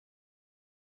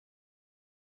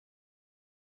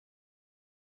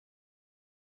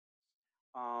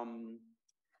Um,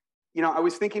 I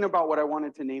was thinking about what I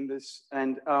wanted to name this,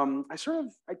 and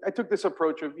I took this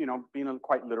approach of, being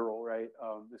quite literal, right?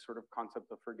 This sort of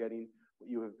concept of forgetting what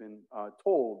you have been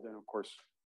told, and of course,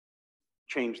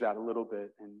 change that a little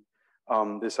bit.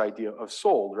 And this idea of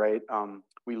soul, right?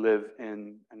 We live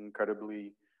in an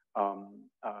incredibly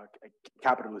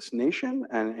capitalist nation,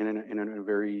 and in a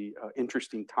very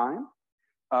interesting time.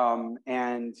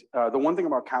 And the one thing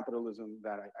about capitalism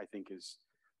that I think is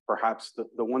perhaps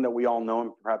the one that we all know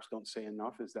and perhaps don't say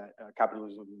enough is that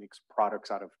capitalism makes products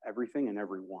out of everything and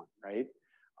everyone, right?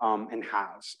 And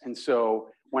has. And so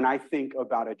when I think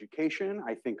about education,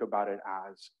 I think about it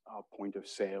as a point of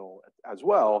sale as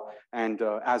well. And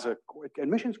as a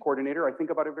admissions coordinator, I think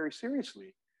about it very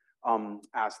seriously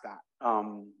as that,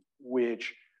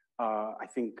 which I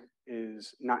think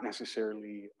is not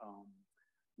necessarily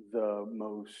the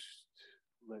most,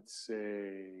 let's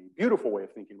say, beautiful way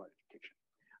of thinking about education.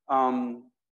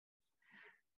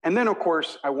 And then, of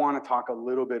course, I want to talk a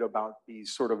little bit about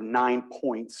these sort of 9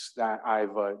 points that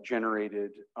I've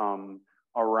generated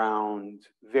around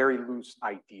very loose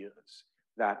ideas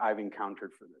that I've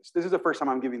encountered for this. This is the first time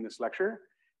I'm giving this lecture.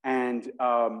 And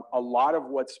a lot of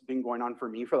what's been going on for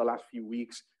me for the last few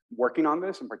weeks working on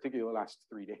this, in particular the last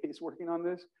 3 days working on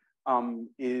this,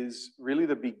 is really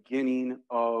the beginning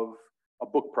of a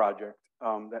book project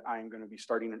that I'm going to be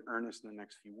starting in earnest in the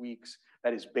next few weeks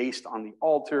that is based on the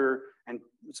altar and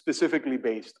specifically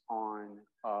based on,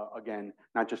 again,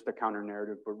 not just a counter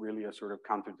narrative, but really a sort of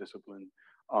counter discipline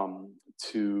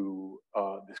to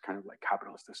this kind of like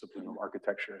capitalist discipline of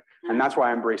architecture. And that's why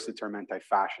I embrace the term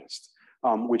anti-fascist,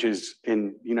 which is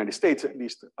in the United States, at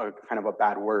least a kind of a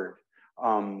bad word.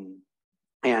 I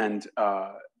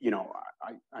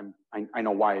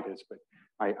know why it is, but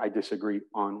I disagree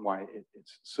on why it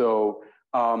is. So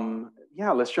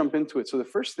yeah, let's jump into it. So the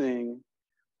first thing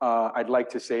I'd like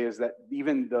to say is that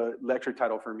even the lecture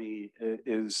title for me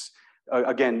is,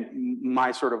 again,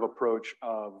 my sort of approach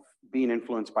of being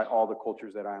influenced by all the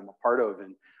cultures that I am a part of.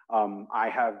 And I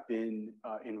have been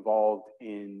involved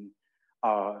in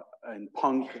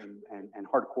punk and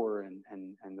hardcore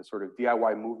and the sort of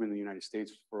DIY movement in the United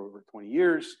States for over 20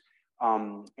 years.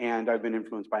 And I've been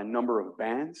influenced by a number of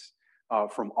bands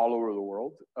from all over the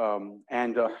world.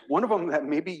 And one of them that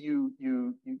maybe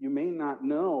you may not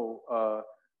know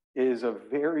is a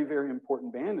very, very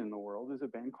important band in the world, is a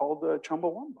band called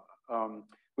Chumbawamba,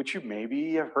 which you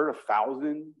maybe have heard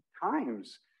 1,000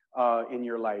 times in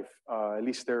your life. At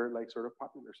least they're like sort of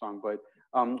popular song. But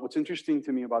what's interesting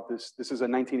to me about this is a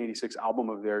 1986 album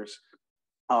of theirs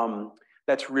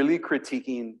that's really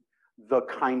critiquing the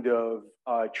kind of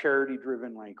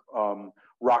charity-driven like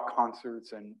rock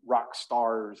concerts and rock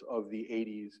stars of the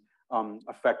 80s,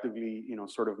 effectively,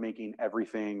 sort of making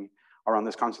everything around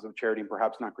this concept of charity, and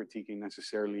perhaps not critiquing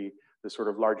necessarily the sort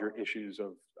of larger issues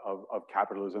of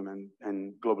capitalism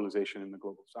and globalization in the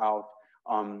global South.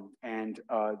 And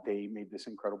they made this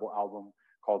incredible album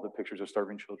called The Pictures of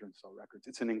Starving Children Sell Records.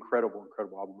 It's an incredible,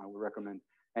 incredible album. I would recommend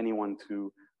anyone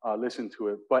to listen to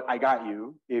it. But I got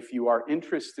you. If you are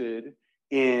interested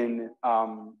in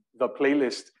the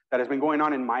playlist that has been going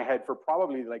on in my head for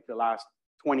probably like the last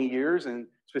 20 years, and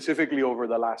specifically over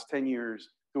the last 10 years,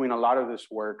 doing a lot of this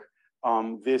work,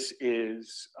 this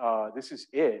is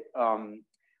it.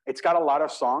 It's got a lot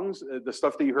of songs. The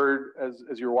stuff that you heard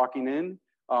as you're walking in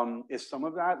is some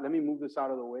of that. Let me move this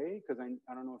out of the way because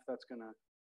I don't know if that's gonna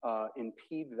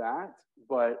impede that.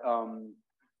 But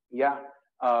yeah,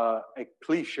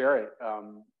 please share it.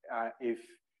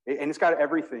 And it's got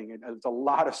everything. It's a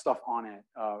lot of stuff on it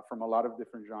from a lot of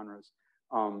different genres.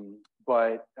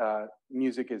 But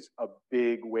music is a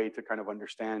big way to kind of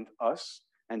understand us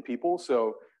and people.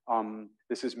 So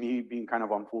this is me being kind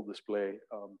of on full display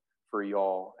for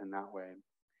y'all in that way.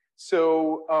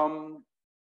 So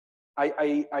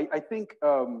I think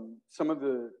some of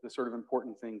the sort of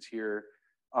important things here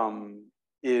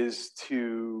is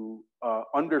to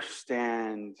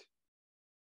understand,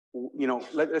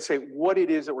 let's say what it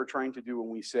is that we're trying to do when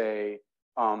we say,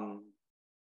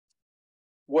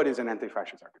 what is an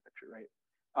anti-fascist architecture, right?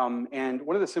 And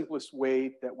one of the simplest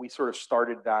way that we sort of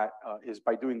started that is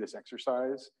by doing this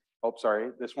exercise. Oh,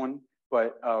 sorry, this one.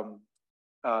 But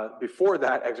before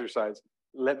that exercise,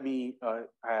 let me, I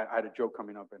had a joke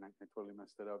coming up and I totally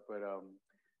messed it up, but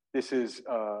this is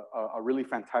a really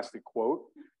fantastic quote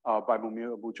by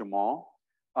Mumia Abu-Jamal.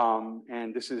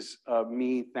 And this is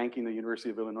me thanking the University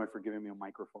of Illinois for giving me a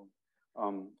microphone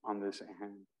on this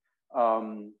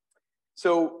hand.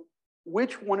 So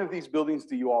which one of these buildings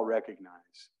do you all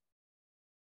recognize?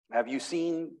 Have you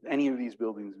seen any of these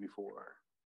buildings before?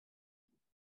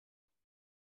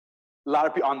 A lot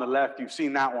of people on the left, you've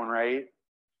seen that one, right?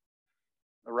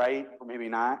 The right, or maybe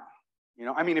not. You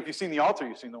know, I mean, if you've seen the altar,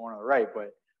 you've seen the one on the right,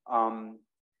 but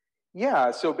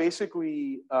yeah, so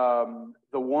basically,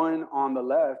 the one on the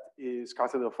left is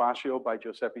Casa del Fascio by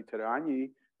Giuseppe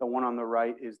Terragni. The one on the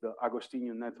right is the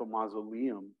Agostinho Neto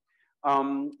Mausoleum.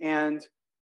 And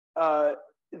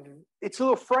it's a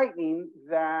little frightening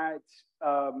that,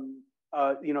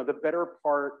 you know, the better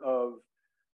part of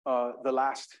the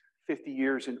last 50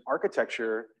 years in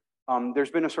architecture,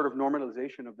 there's been a sort of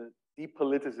normalization of the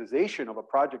depoliticization of a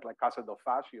project like Casa del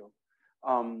Fascio.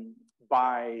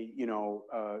 By, you know,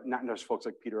 not just folks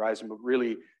like Peter Eisen, but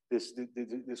really this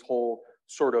whole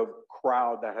sort of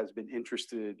crowd that has been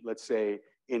interested, let's say,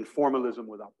 in formalism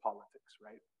without politics,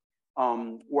 right?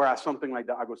 Whereas something like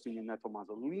the Agostinho Neto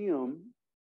Mausoleum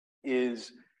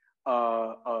is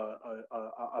a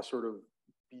sort of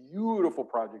beautiful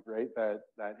project, right?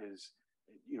 That is,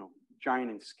 you know,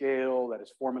 giant in scale, that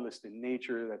is formalist in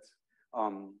nature, that's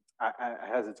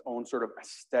has its own sort of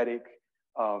aesthetic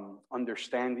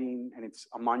understanding, and it's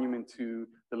a monument to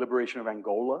the liberation of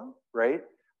Angola, right?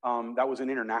 That was an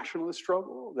internationalist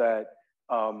struggle that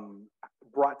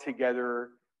brought together,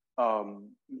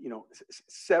 you know,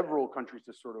 several countries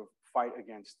to sort of fight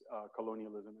against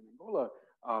colonialism in Angola,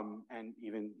 and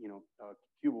even, you know,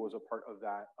 Cuba was a part of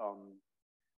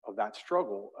that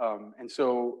struggle. And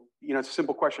so, you know, it's a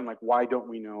simple question like, why don't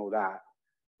we know that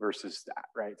versus that,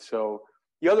 right? So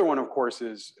the other one, of course,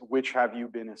 is which have you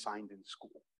been assigned in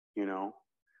school? You know,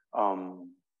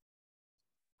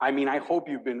 I mean, I hope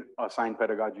you've been assigned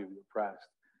pedagogy of the oppressed,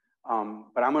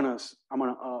 but I'm gonna,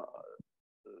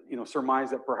 you know, surmise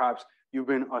that perhaps you've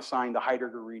been assigned a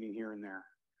Heidegger reading here and there.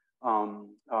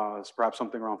 It's perhaps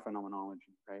something around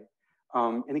phenomenology, right?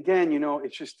 And again, you know,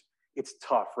 it's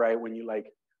tough, right? When you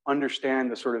like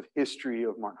understand the sort of history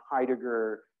of Martin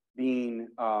Heidegger being,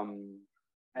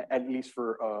 at least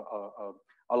for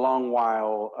a long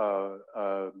while,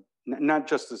 not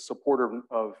just a supporter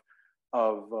of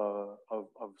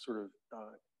sort of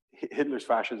Hitler's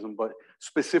fascism, but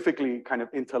specifically kind of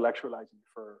intellectualizing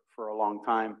for a long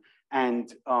time.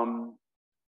 And,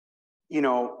 you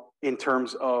know, in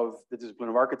terms of the discipline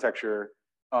of architecture,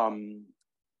 them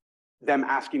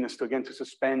asking us to, again, to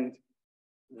suspend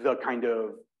the kind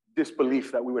of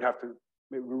disbelief that we would have to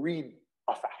read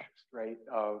a fascist, right?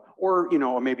 Or, you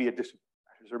know, or maybe a dissident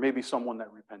fascist, or maybe someone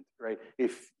that repented, right?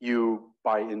 If you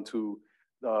buy into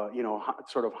the, you know,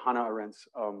 sort of Hannah Arendt's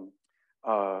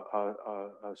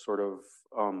sort of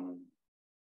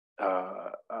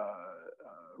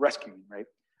rescuing, right,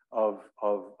 of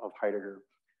Heidegger,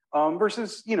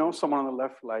 versus, you know, someone on the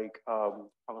left like Paulo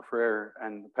Freire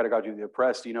and the Pedagogy of the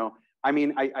Oppressed. You know, I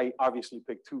mean, I obviously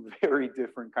picked two very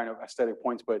different kind of aesthetic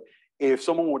points, but if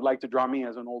someone would like to draw me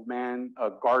as an old man,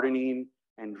 gardening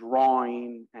and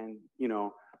drawing and, you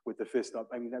know, with the fist up,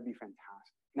 I mean, that'd be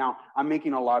fantastic. Now, I'm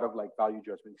making a lot of like value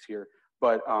judgments here,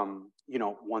 but, you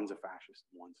know, one's a fascist,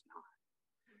 one's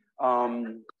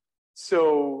not.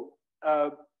 So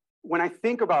when I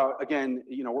think about, again,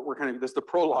 you know, we're kind of, this is the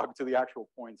prologue to the actual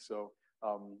point, so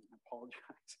I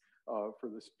apologize for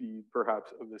the speed,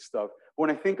 perhaps, of this stuff. When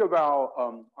I think about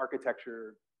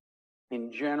architecture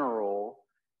in general,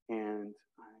 and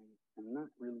I'm not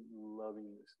really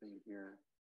loving this thing here.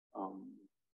 Let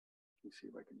me see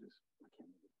if I can just, I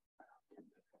can't,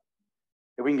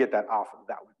 if we can get that off,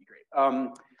 that would be great.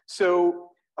 So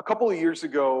a couple of years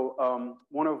ago,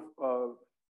 one of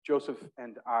Joseph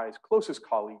and I's closest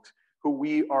colleagues, who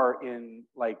we are in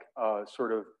like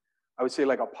sort of, I would say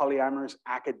like a polyamorous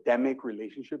academic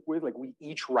relationship with, like we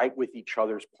each write with each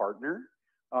other's partner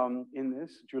in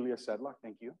this, Julia Sedlock,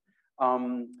 thank you.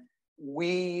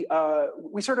 We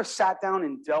sort of sat down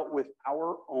and dealt with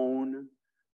our own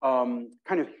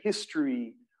kind of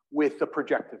history with the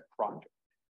projective project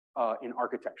in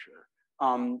architecture.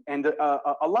 And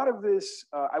a lot of this,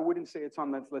 I wouldn't say it's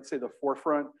on the, let's say, the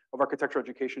forefront of architectural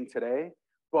education today,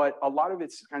 but a lot of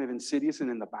it's kind of insidious and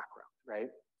in the background, right?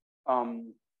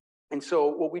 And so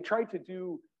what we tried to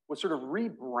do was sort of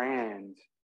rebrand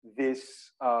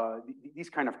this, these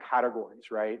kind of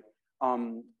categories, right,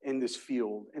 in this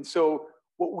field. And so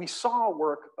what we saw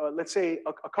were, let's say,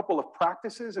 a couple of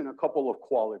practices and a couple of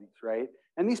qualities, right?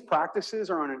 And these practices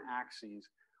are on an axis.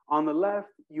 On the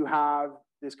left, you have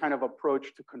this kind of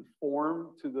approach to conform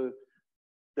to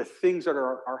the things that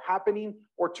are happening,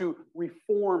 or to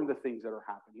reform the things that are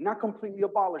happening. Not completely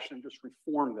abolish them, just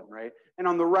reform them, right? And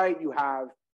on the right, you have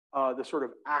the sort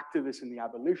of activist and the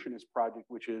abolitionist project,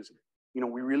 which is, you know,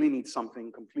 we really need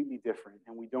something completely different,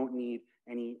 and we don't need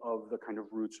any of the kind of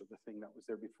roots of the thing that was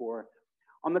there before.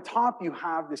 On the top, you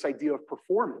have this idea of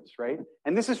performance, right?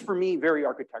 And this is for me very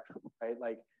architectural, right?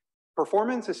 Like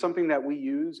performance is something that we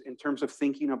use in terms of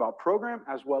thinking about program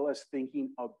as well as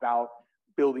thinking about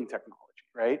building technology,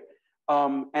 right?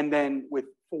 And then with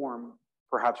form,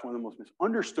 perhaps one of the most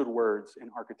misunderstood words in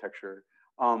architecture,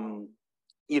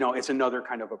 it's another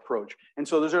kind of approach. And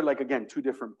so those are like, again, two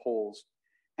different poles.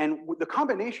 And the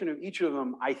combination of each of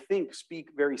them, I think, speak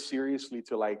very seriously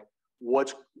to like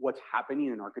what's happening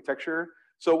in architecture.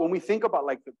 So when we think about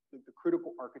like the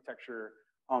critical architecture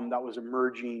that was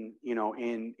emerging,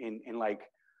 in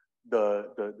like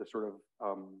the sort of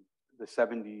the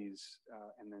 70s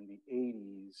and then the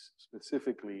 80s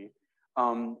specifically,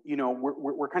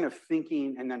 we're kind of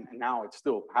thinking, and now it's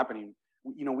still happening.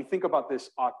 We think about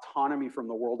this autonomy from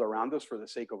the world around us for the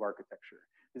sake of architecture.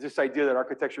 It's this idea that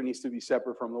architecture needs to be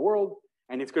separate from the world,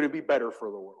 and it's going to be better for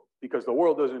the world because the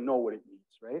world doesn't know what it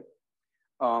needs, right?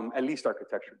 At least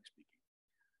architecturally speaking.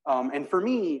 And for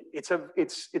me, it's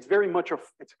very much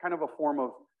it's kind of a form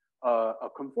of a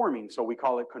conforming, so we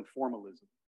call it conformalism.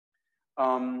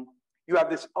 You have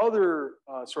this other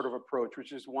sort of approach,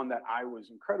 which is one that I was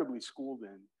incredibly schooled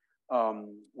in,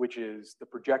 which is the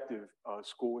projective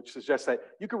school, which suggests that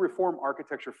you can reform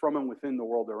architecture from and within the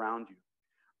world around you.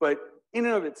 But in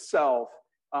and of itself,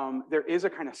 there is a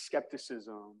kind of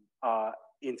skepticism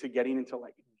into getting into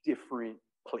like different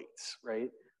plates,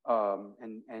 right?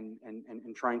 And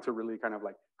trying to really kind of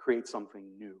like create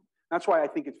something new. That's why I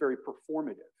think it's very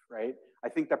performative, right? I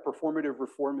think that performative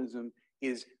reformism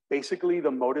is basically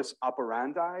the modus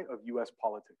operandi of US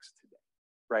politics today,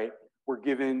 right? We're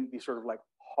given these sort of like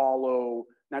hollow,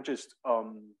 not just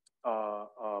sort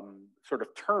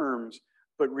of terms,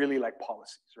 but really like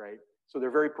policies, right? So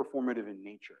they're very performative in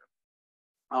nature.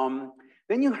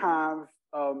 Then you have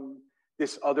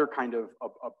this other kind of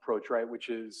approach, right? Which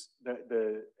is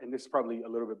and this is probably a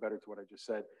little bit better to what I just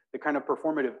said, the kind of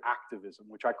performative activism,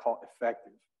 which I call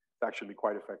effective. It's actually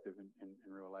quite effective in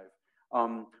real life,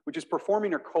 which is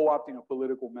performing or co-opting a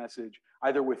political message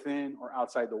either within or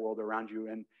outside the world around you.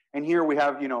 And here we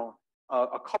have,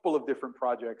 a couple of different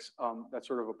projects that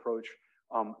sort of approach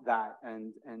that,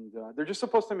 and they're just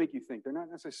supposed to make you think. They're not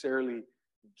necessarily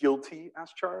guilty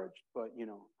as charged, but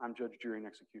I'm judge, jury, and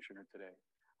executioner today.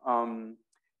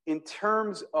 In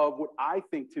terms of what I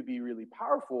think to be really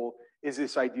powerful is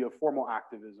this idea of formal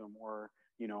activism, or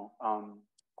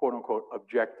quote unquote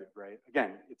objective, right?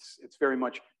 Again, it's very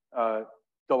much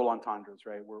double entendres,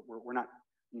 right? We're not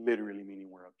literally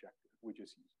meaning we're objective. We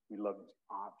love using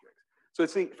objects. So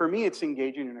for me, it's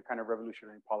engaging in a kind of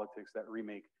revolutionary politics that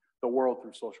remake the world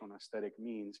through social and aesthetic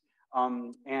means.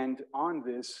 And on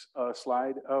this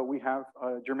slide, we have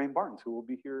Jermaine Barnes, who will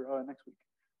be here next week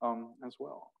as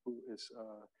well, who is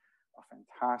a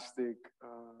fantastic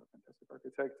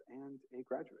architect and a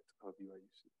graduate of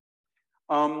UIUC.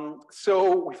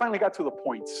 So we finally got to the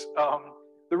points.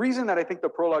 The reason that I think the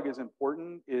prologue is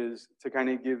important is to kind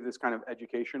of give this kind of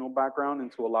educational background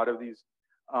into a lot of these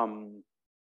kind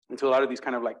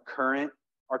of like current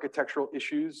architectural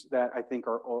issues that I think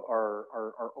are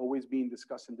always being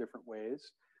discussed in different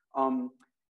ways.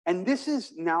 And this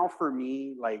is now for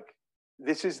me, like,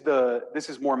 this is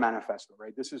more manifesto,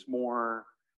 right? This is more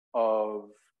of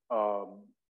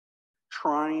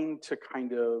trying to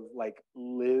kind of like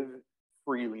live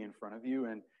freely in front of you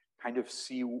and kind of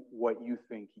see what you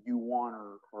think you want,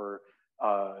 or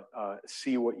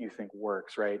see what you think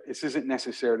works, right? This isn't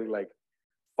necessarily like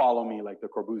follow me like the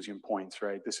Corbusian points,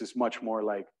 right? This is much more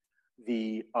like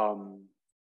the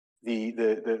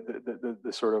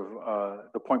sort of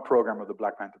the point program of the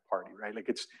Black Panther Party, right? Like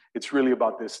it's really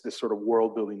about this sort of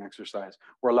world building exercise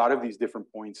where a lot of these different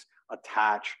points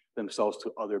attach themselves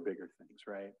to other bigger things,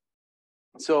 right?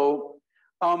 So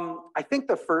I think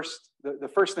the first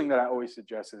thing that I always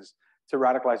suggest is to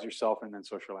radicalize yourself and then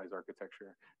socialize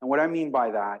architecture. And what I mean by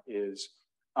that is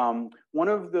one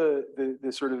of the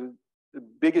sort of the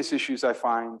biggest issues I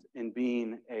find in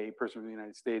being a person from the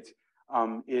United States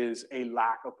is a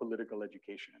lack of political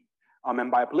education.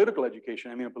 And by political education,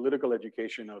 I mean a political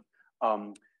education of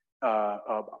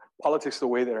politics the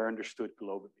way that are understood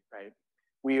globally, right?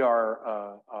 We're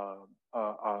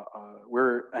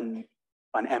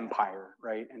an empire,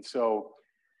 right? And so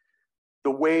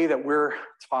the way that we're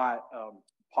taught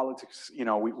politics,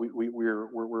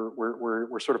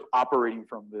 we're sort of operating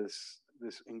from this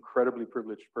incredibly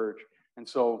privileged perch. And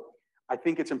so I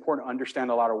think it's important to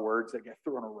understand a lot of words that get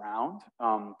thrown around.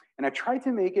 And I tried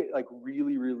to make it like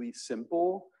really, really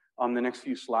simple on the next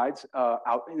few slides.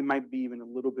 It might be even a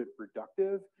little bit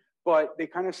reductive, but they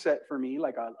kind of set for me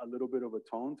like a little bit of a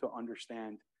tone to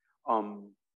understand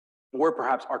where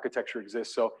perhaps architecture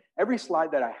exists. So every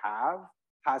slide that I have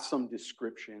has some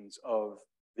descriptions of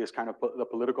this kind of the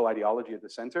political ideology at the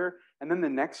center. And then the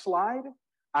next slide,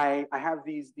 I have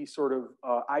these sort of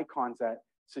icons that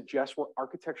suggest where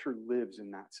architecture lives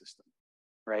in that system,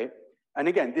 right? And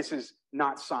again, this is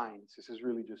not science. This is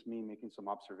really just me making some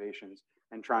observations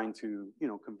and trying to,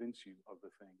 convince you of the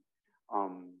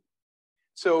thing.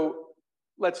 So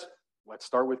let's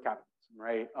start with capitalism,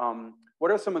 right?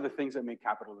 What are some of the things that make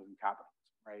capitalism capitalism,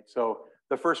 right? So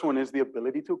the first one is the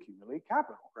ability to accumulate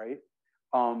capital, right?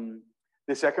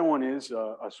 The second one is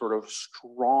a sort of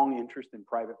strong interest in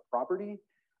private property,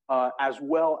 as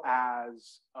well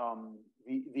as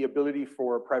the ability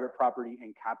for private property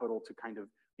and capital to kind of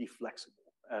be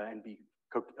flexible and be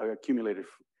accumulated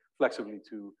flexibly,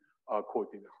 to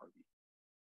quote David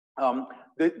Harvey.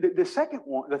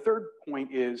 The third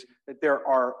point is that there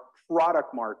are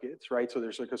product markets, right? So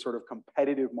there's like a sort of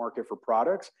competitive market for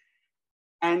products.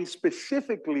 And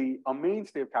specifically, a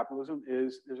mainstay of capitalism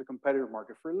is there's a competitive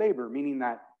market for labor, meaning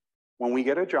that when we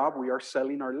get a job, we are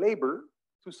selling our labor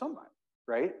to somebody,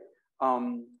 right?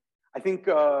 I think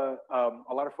a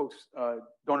lot of folks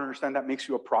don't understand that makes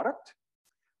you a product.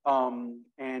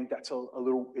 And that's a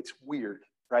little, it's weird,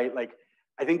 right? Like,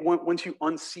 I think once you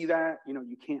unsee that,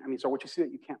 you can't, so once you see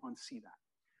that, you can't unsee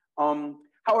that.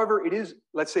 However, it is,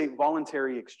 let's say,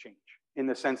 voluntary exchange in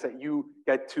the sense that you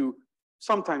get to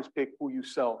sometimes pick who you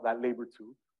sell that labor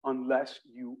to, unless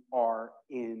you are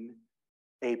in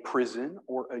a prison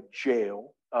or a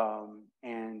jail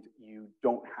and you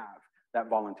don't have that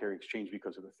voluntary exchange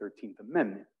because of the 13th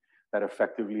Amendment that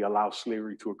effectively allows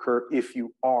slavery to occur if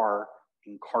you are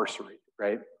incarcerated,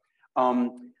 right?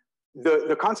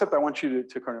 The concept I want you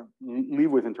to kind of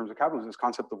leave with in terms of capitalism is this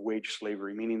concept of wage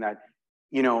slavery, meaning that,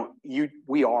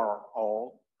 we are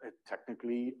all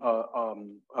technically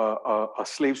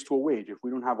slaves to a wage. If we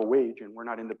don't have a wage and we're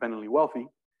not independently wealthy,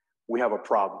 we have a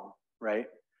problem, right?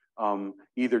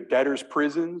 Either debtors'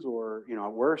 prisons or,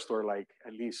 at worst, or like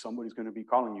at least somebody's going to be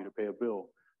calling you to pay a bill,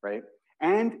 right?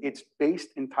 And it's based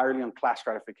entirely on class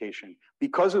stratification.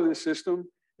 Because of this system,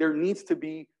 there needs to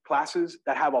be classes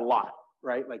that have a lot,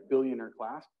 right? Like billionaire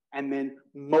class. And then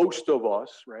most of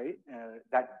us, right,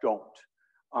 that don't.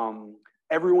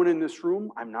 Everyone in this room,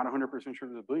 I'm not 100% sure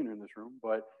there's a billionaire in this room,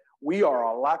 but we are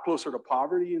a lot closer to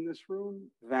poverty in this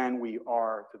room than we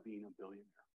are to being a billionaire.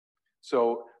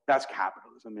 So that's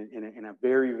capitalism in a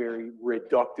very, very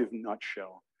reductive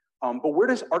nutshell. But where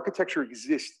does architecture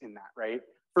exist in that, right?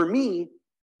 For me,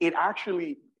 it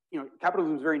actually,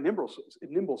 capitalism is very nimble,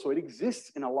 so it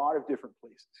exists in a lot of different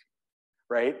places,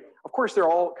 right? Of course, they're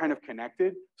all kind of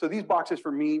connected. So these boxes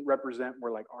for me represent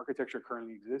where like architecture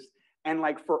currently exists. And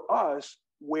like for us,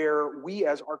 where we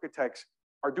as architects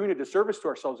are doing a disservice to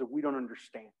ourselves if we don't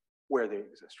understand where they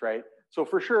exist, right? So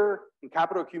for sure, in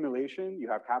capital accumulation, you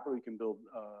have capital, you can build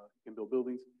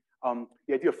buildings.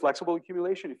 The idea of flexible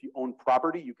accumulation, if you own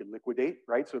property, you can liquidate,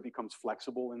 right? So it becomes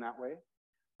flexible in that way.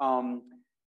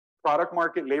 Product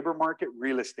market, labor market,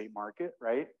 real estate market,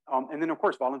 right? And then of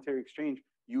course, voluntary exchange,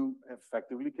 you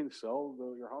effectively can sell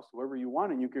your house to whoever you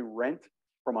want, and you can rent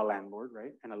from a landlord,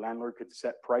 right? And a landlord could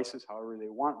set prices however they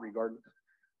want, regardless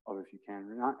of if you can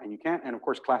or not, and you can't. And of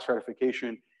course, class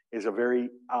stratification is a very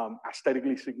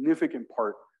aesthetically significant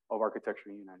part of architecture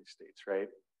in the United States, right?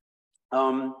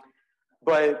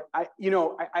 But I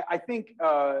think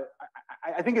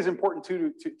it's important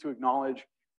to acknowledge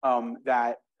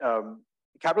that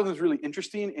capitalism is really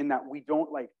interesting in that we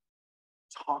don't like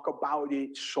talk about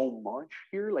it so much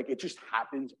here. Like it just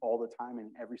happens all the time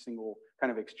in every single kind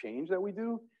of exchange that we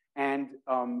do. And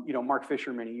Mark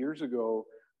Fisher many years ago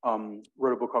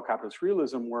wrote a book called Capitalist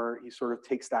Realism, where he sort of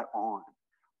takes that on.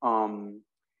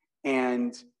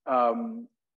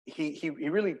 He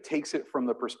really takes it from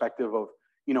the perspective of,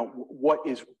 what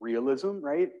is realism,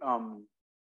 right?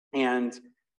 And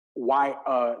why,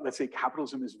 let's say,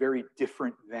 capitalism is very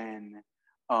different than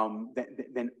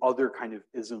other kind of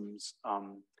isms.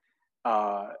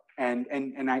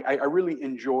 And I really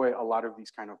enjoy a lot of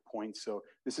these kind of points. So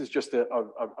this is just a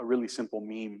really simple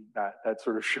meme that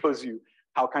sort of shows you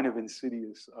how kind of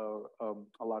insidious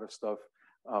a lot of stuff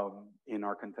in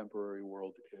our contemporary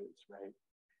world is, right?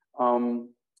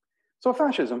 So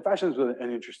fascism is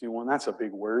an interesting one. That's a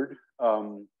big word.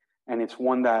 And it's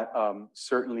one that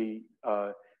certainly,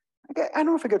 I don't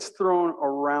know if it gets thrown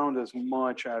around as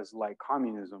much as like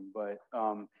communism, but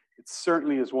it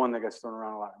certainly is one that gets thrown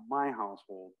around a lot in my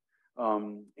household.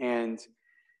 And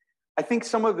I think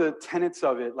some of the tenets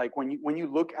of it, like when you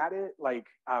look at it, like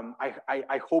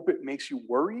I hope it makes you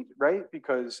worried, right?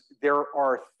 Because there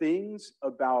are things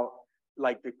about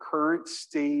like the current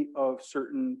state of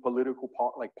certain political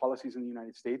policies in the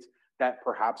United States that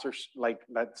perhaps are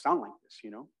that sound like this,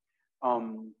 you know.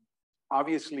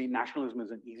 Obviously, nationalism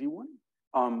is an easy one,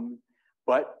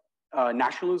 but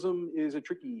nationalism is a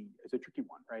tricky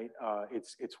one, right?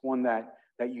 It's one that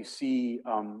you see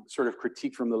sort of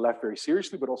critique from the left very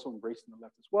seriously, but also embraced in the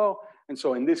left as well. And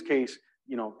so in this case,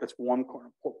 you know, that's one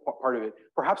part of it.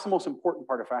 Perhaps the most important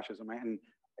part of fascism, and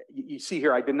you see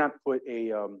here, I did not put a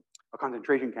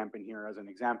concentration camp in here as an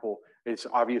example. It's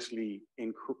obviously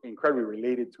incredibly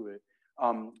related to it.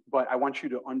 But I want you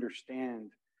to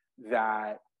understand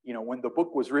that, you know, when the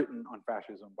book was written on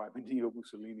fascism by Benito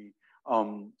Mussolini,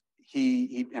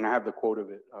 he and I have the quote of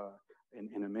it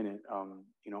in a minute.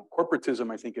 You know,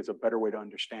 corporatism, I think, is a better way to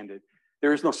understand it.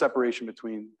 There is no separation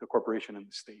between the corporation and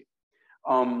the state.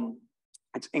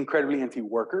 It's incredibly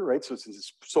anti-worker, right? So since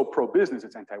it's so pro-business,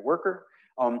 it's anti-worker.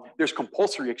 There's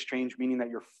compulsory exchange, meaning that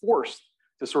you're forced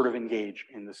to sort of engage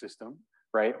in the system,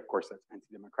 right? Of course, that's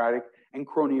anti-democratic. And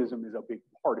cronyism is a big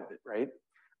part of it, right?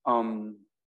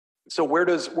 So where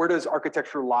does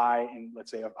architecture lie in,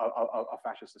 let's say, a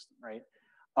fascist system, right?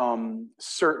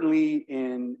 Certainly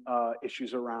in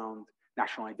issues around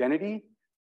national identity,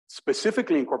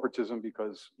 specifically in corporatism,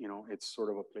 because, you know, it's sort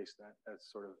of a place that has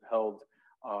sort of held,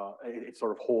 it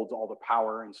sort of holds all the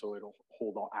power, and so it'll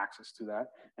hold all access to that,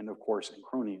 and of course in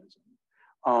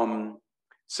cronyism.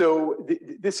 So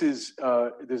this is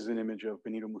an image of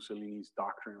Benito Mussolini's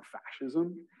doctrine of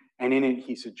fascism, and in it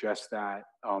he suggests that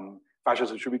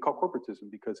fascism should be called corporatism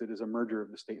because it is a merger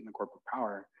of the state and the corporate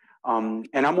power.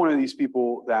 And I'm one of these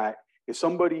people that if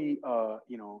somebody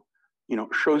you know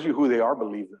shows you who they are,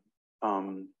 believe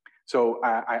them. So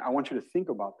I want you to think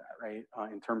about that, right,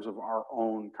 in terms of our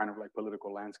own kind of like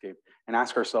political landscape, and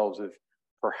ask ourselves if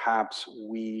perhaps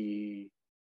we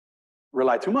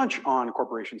rely too much on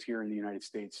corporations here in the United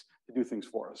States to do things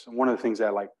for us. And one of the things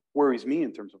that like worries me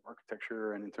in terms of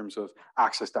architecture and in terms of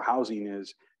access to housing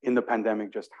is in the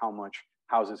pandemic, just how much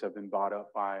houses have been bought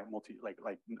up by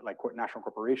national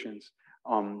corporations,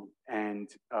 and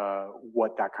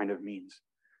what that kind of means.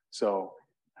 So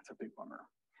that's a big bummer.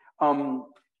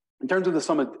 In terms of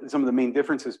some of the main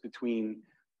differences between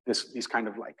these kind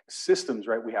of like systems,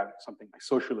 right? We have something like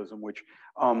socialism, which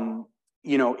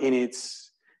you know, in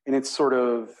its sort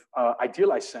of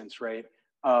idealized sense, right,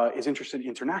 is interested in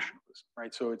internationalism,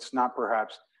 right? So it's not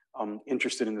perhaps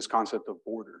interested in this concept of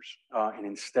borders, and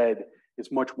instead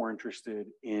is much more interested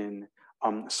in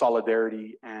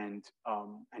solidarity and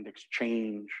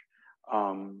exchange,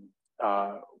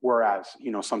 whereas,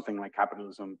 you know, something like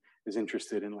capitalism is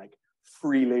interested in like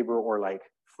free labor or like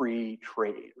free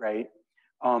trade, right?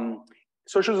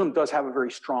 Socialism does have a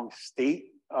very strong state,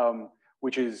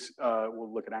 which is,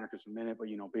 we'll look at anarchism in a minute, but,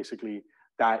 you know, basically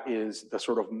that is the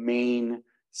sort of main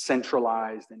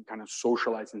centralized and kind of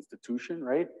socialized institution,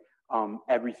 right?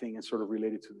 Everything is sort of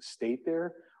related to the state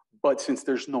there. But since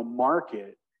there's no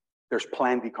market, there's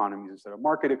planned economies instead of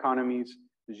market economies,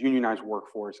 there's unionized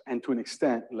workforce, and to an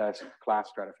extent, less class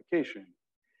stratification.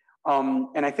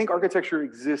 And I think architecture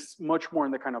exists much more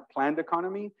in the kind of planned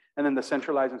economy and then the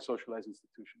centralized and socialized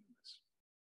institution in this.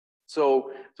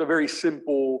 So it's a very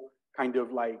simple kind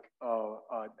of like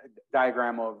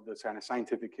diagram of the kind of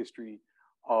scientific history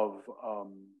of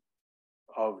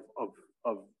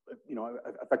you know,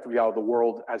 effectively how the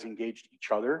world has engaged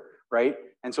each other, right?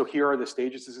 And so here are the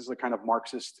stages. This is a kind of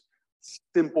Marxist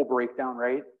simple breakdown,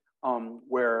 right?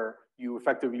 Where you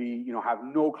effectively, you know, have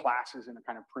no classes in a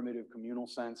kind of primitive communal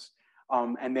sense.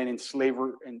 And then in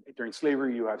slavery, and during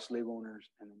slavery, you have slave owners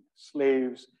and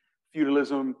slaves.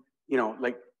 Feudalism, you know,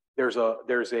 like there's a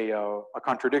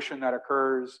contradiction that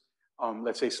occurs.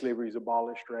 Let's say slavery is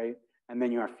abolished, right? And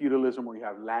then you have feudalism where you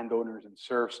have landowners and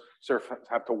serfs. Serfs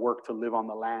have to work to live on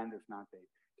the land. If not, they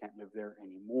can't live there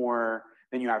anymore.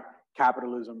 Then you have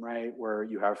capitalism, right? Where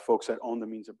you have folks that own the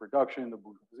means of production, the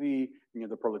bourgeoisie, you know,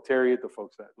 the proletariat, the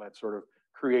folks that sort of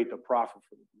create the profit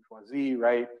for the bourgeoisie,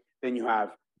 right? Then you have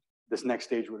this next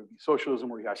stage would be socialism,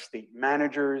 where you have state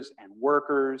managers and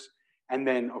workers. And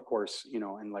then, of course, you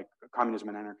know, in like communism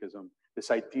and anarchism,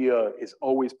 this idea is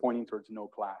always pointing towards no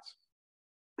class.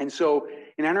 And so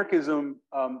in anarchism,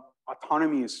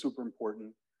 autonomy is super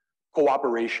important.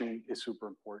 Cooperation is super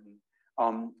important.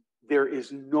 There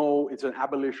is it's an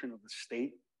abolition of the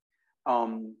state.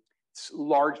 It's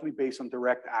largely based on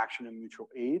direct action and mutual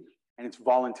aid, and it's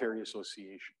voluntary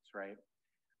associations, right?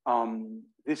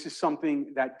 This is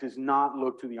something that does not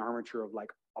look to the armature of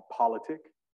like a politic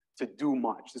to do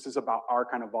much. This is about our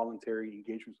kind of voluntary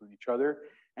engagements with each other,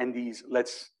 and these,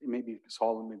 let's maybe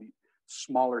call them maybe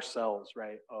smaller cells,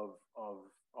 right,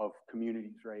 of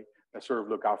communities, right, that sort of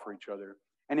look out for each other.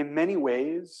 And in many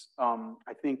ways,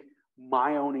 I think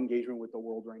my own engagement with the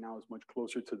world right now is much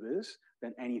closer to this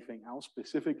than anything else,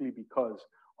 specifically because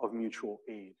of mutual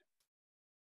aid.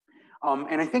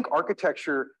 And I think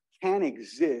architecture can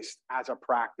exist as a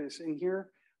practice in here,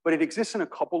 but it exists in a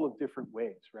couple of different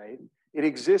ways, right? It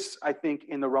exists, I think,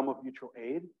 in the realm of mutual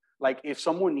aid. Like if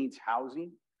someone needs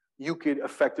housing, you could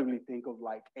effectively think of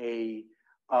like a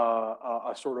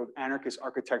sort of anarchist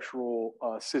architectural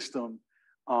system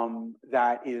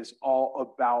that is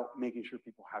all about making sure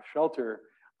people have shelter,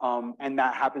 and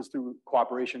that happens through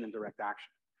cooperation and direct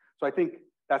action. So I think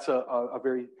that's a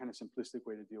very kind of simplistic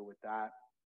way to deal with that.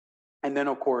 And then,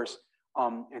 of course,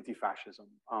 anti-fascism,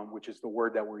 which is the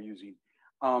word that we're using.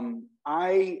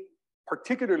 I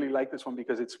particularly like this one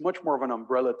because it's much more of an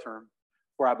umbrella term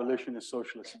for abolitionists,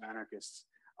 socialists, and anarchists.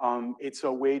 It's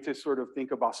a way to sort of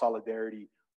think about solidarity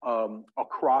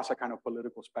across a kind of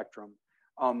political spectrum,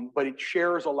 but it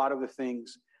shares a lot of the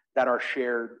things that are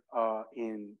shared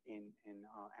in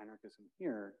anarchism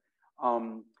here.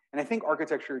 And I think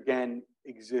architecture, again,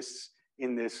 exists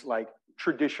in this like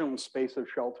traditional space of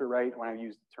shelter, right? When I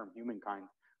use the term humankind,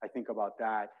 I think about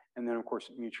that. And then, of course,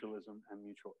 mutualism and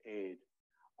mutual aid.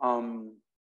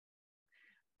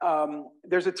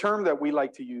 There's a term that we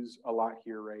like to use a lot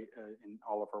here, right, in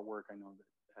all of our work. I know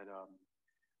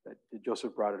that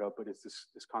Joseph brought it up, but it's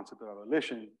this concept of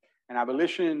abolition. And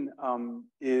abolition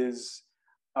is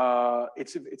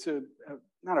it's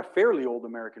not a fairly old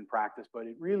American practice, but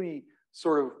it really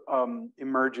sort of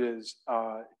emerges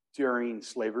during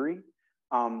slavery,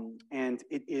 and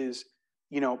it is,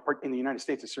 you know, in the United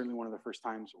States, it's certainly one of the first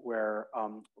times where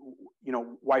you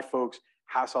know, white folks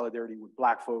have solidarity with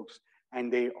Black folks,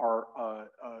 and they are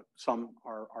some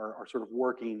are sort of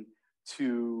working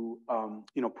to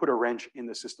you know, put a wrench in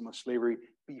the system of slavery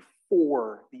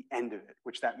before the end of it,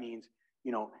 which that means,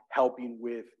 you know, helping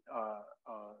with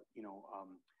you know,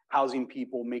 housing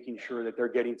people, making sure that they're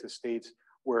getting to states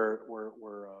where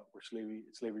slavery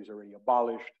is already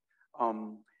abolished,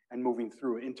 and moving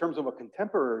through it. In terms of a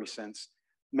contemporary sense,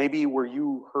 maybe where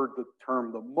you heard the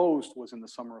term the most was in the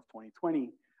summer of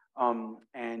 2020,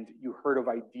 and you heard of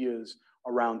ideas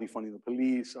around defunding the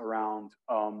police, around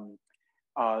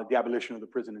the abolition of the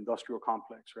prison industrial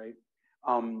complex, right?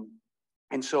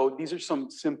 And so these are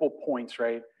some simple points,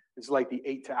 right? It's like the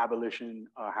 8 to Abolition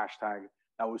hashtag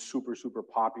that was super, super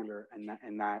popular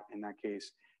in that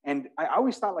case. And I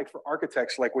always thought, like, for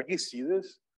architects, like when you see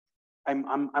this,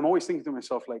 I'm always thinking to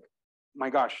myself, like, my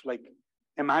gosh, like,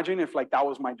 imagine if like that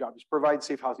was my job, just provide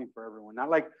safe housing for everyone, not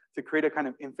like to create a kind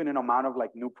of infinite amount of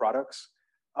like new products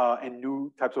and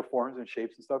new types of forms and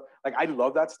shapes and stuff. Like, I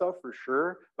love that stuff for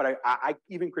sure, but I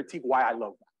even critique why I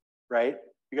love that, right?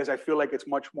 Because I feel like it's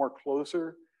much more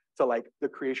closer to like the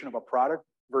creation of a product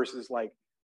versus like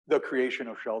the creation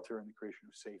of shelter and the creation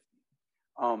of safety.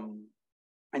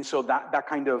 And so that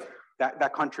kind of,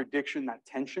 that contradiction, that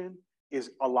tension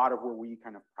is a lot of where we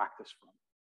kind of practice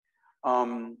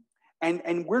from.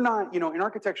 And we're not, you know, in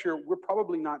architecture, we're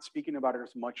probably not speaking about it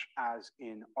as much as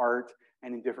in art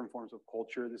and in different forms of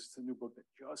culture. This is a new book that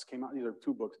just came out. These are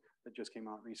 2 books that just came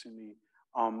out recently.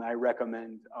 I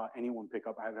recommend anyone pick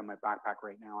up. I have it in my backpack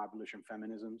right now, Abolition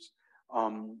Feminisms.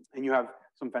 And you have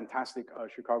some fantastic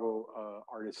Chicago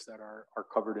artists that are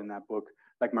covered in that book,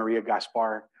 like Maria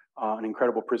Gaspar, an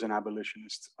incredible prison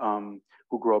abolitionist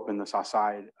who grew up in the South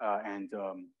Side and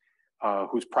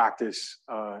whose practice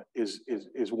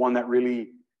is one that really,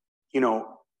 you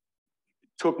know,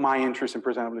 took my interest in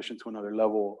prison abolition to another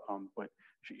level. But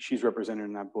she's represented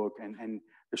in that book, and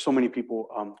there's so many people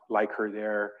like her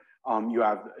there. You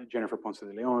have Jennifer Ponce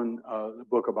de Leon, the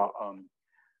book about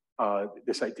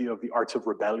this idea of the arts of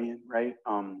rebellion, right?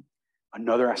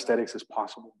 Another aesthetics is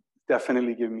possible.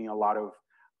 Definitely give me a lot of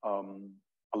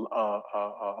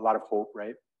hope,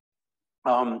 right?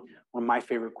 One of my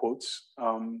favorite quotes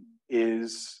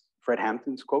is Fred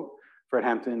Hampton's quote. Fred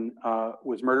Hampton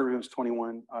was murdered when he was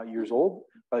 21 years old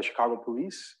by the Chicago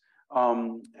police.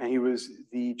 And he was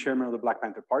the chairman of the Black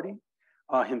Panther Party.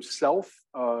 Himself,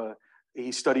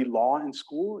 he studied law in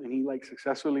school, and he like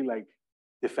successfully like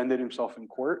defended himself in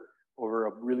court over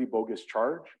a really bogus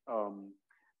charge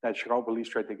that Chicago police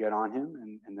tried to get on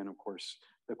him. And then, of course,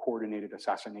 the coordinated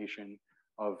assassination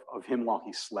of him while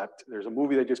he slept. There's a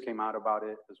movie that just came out about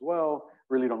it as well.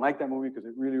 Really don't like that movie because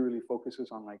it really, really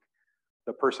focuses on like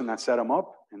the person that set him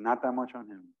up and not that much on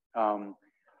him.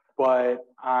 But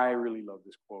I really love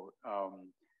this quote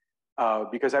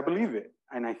because I believe it.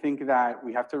 And I think that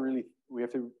we have to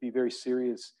be very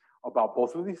serious about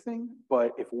both of these things.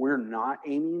 But if we're not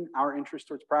aiming our interest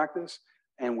towards practice,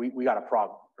 and we got a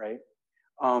problem, right?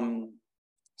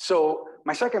 So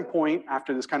my second point,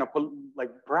 after this kind of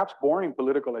like perhaps boring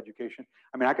political education,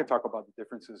 I mean, I could talk about the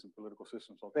differences in political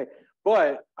systems all day,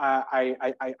 but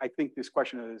I think this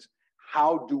question is,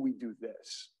 how do we do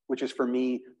this? Which is, for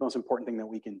me, the most important thing that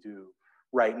we can do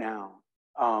right now.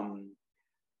 And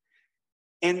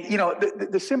you know,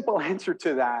 the simple answer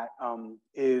to that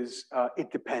is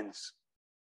it depends.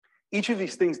 Each of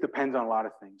these things depends on a lot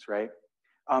of things, right?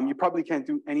 You probably can't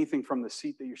do anything from the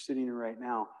seat that you're sitting in right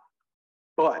now,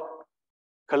 but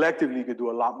collectively you could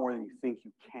do a lot more than you think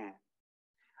you can.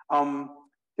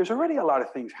 There's already a lot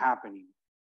of things happening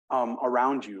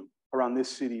around you, around this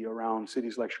city, around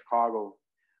cities like Chicago,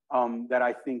 that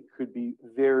I think could be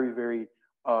very, very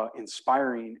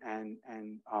inspiring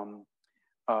and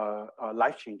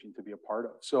life-changing to be a part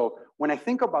of. So when I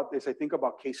think about this, I think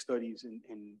about case studies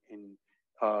in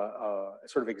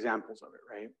sort of examples of it,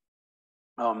 right?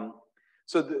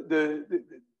 So the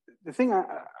thing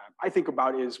I think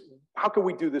about is, how can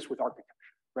we do this with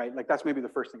architecture, right? Like, that's maybe the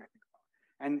first thing I think about.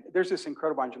 And there's this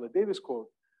incredible Angela Davis quote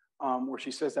where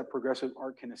she says that progressive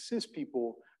art can assist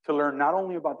people to learn not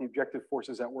only about the objective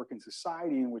forces that work in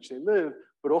society in which they live,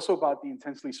 but also about the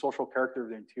intensely social character of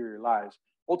their interior lives.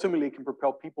 Ultimately, it can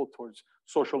propel people towards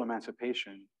social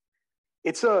emancipation.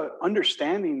 It's a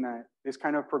understanding that this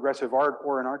kind of progressive art,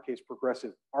 or in our case,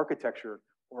 progressive architecture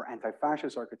or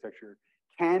anti-fascist architecture,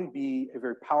 can be a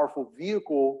very powerful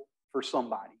vehicle for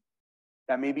somebody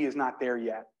that maybe is not there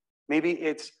yet. Maybe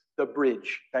it's the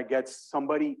bridge that gets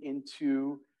somebody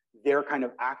into their kind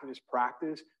of activist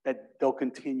practice that they'll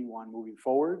continue on moving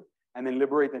forward and then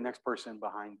liberate the next person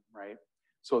behind, right?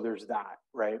 So there's that,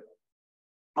 right?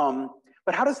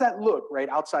 But how does that look, right,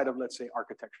 outside of, let's say,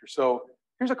 architecture? So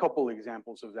here's a couple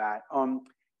examples of that.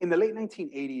 In the late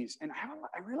 1980s, and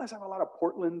I realize I have a lot of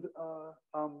Portland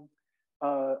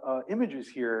images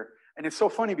here. And it's so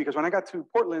funny because when I got to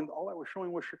Portland, all I was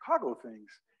showing was Chicago things.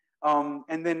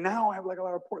 And then now I have like a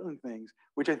lot of Portland things,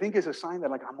 which I think is a sign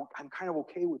that like I'm kind of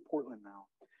okay with Portland now.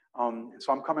 And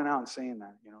so I'm coming out and saying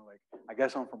that, you know, like, I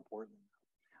guess I'm from Portland.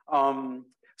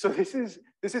 So this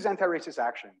is anti-racist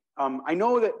action. I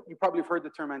know that you probably have heard the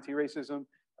term anti-racism,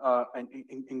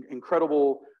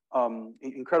 incredible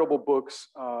books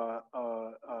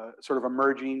sort of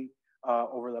emerging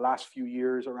over the last few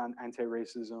years around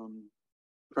anti-racism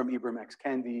from Ibram X.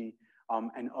 Kendi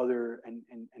and other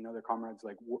comrades,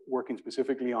 like working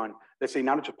specifically on, let's say,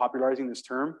 not just popularizing this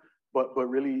term, but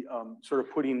really sort of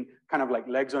putting kind of like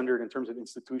legs under it in terms of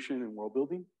institution and world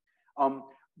building.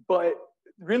 But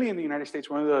really in the United States,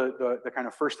 one of the kind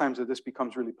of first times that this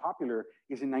becomes really popular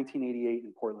is in 1988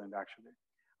 in Portland, actually.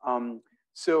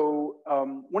 So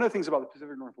one of the things about the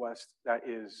Pacific Northwest that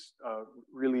is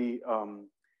really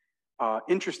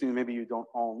interesting, maybe you don't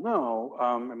all know,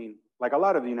 I mean, like a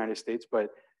lot of the United States, but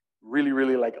really,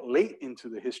 really like late into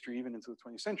the history, even into the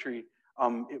 20th century,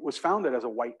 it was founded as a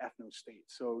white ethno state.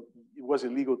 So it was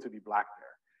illegal to be black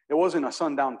there. It wasn't a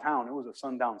sundown town, it was a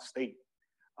sundown state.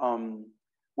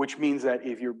 Which means that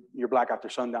if you're black after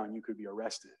sundown, you could be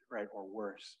arrested, right, or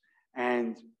worse.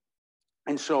 And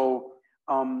so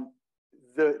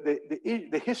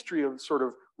the history of sort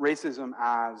of racism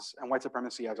and white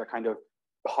supremacy as a kind of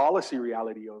policy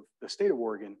reality of the state of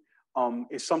Oregon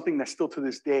is something that still to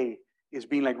this day is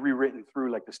being like rewritten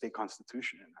through like the state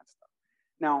constitution and that stuff.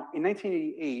 Now, in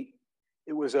 1988,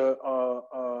 it was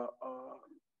a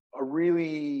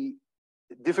really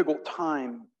difficult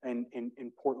time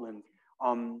in Portland.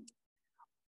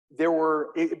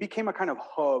 It became a kind of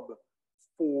hub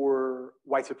for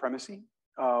white supremacy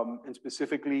and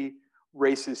specifically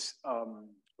racist,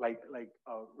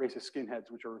 racist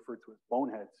skinheads, which are referred to as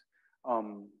boneheads,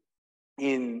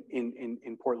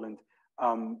 in Portland.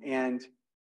 And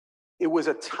it was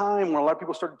a time when a lot of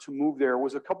people started to move there. It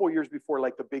was a couple of years before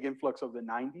like the big influx of the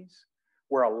 90s,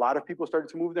 where a lot of people started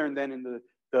to move there. And then in the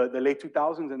late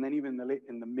 2000s, and then even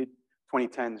in the mid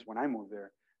 2010s when I moved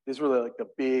there, these were like the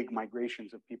big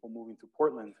migrations of people moving to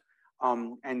Portland.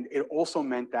 And it also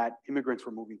meant that immigrants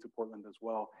were moving to Portland as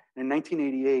well. And in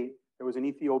 1988, there was an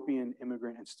Ethiopian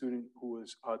immigrant and student who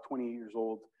was 28 years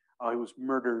old. He was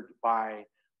murdered by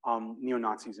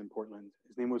neo-Nazis in Portland.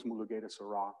 His name was Mulugeta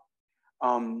Sarah.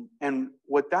 And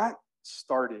what that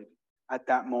started at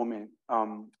that moment,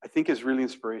 I think is really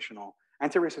inspirational.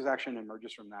 Anti-racist action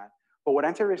emerges from that. But what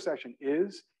anti-racist action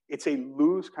is, it's a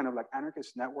loose kind of like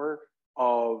anarchist network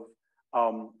of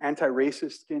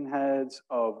anti-racist skinheads,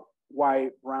 of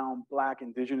white, brown, black,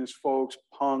 indigenous folks,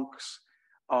 punks,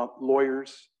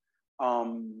 lawyers,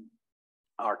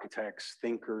 architects,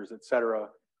 thinkers, etc.,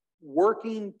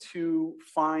 working to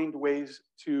find ways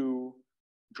to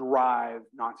drive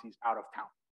Nazis out of town.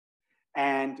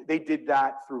 And they did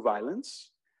that through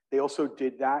violence. They also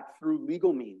did that through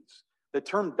legal means. The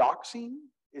term doxing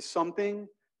is something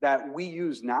that we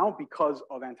use now because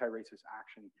of anti-racist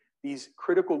action. These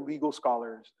critical legal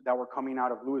scholars that were coming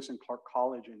out of Lewis and Clark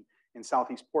College in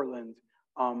Southeast Portland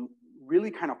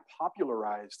really kind of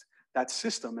popularized that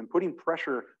system and putting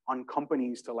pressure on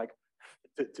companies to like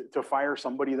to fire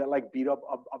somebody that like beat up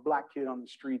a black kid on the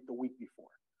street the week before,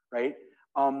 right?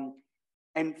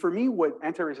 And for me, what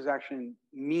anti-racist action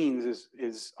means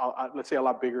is let's say a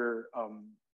lot bigger.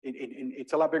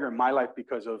 It's a lot bigger in my life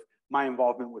because of my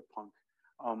involvement with punk.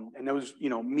 And those,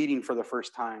 meeting for the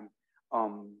first time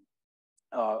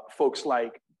folks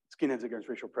like Skinheads Against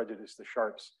Racial Prejudice, the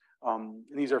Sharps. And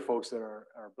these are folks that are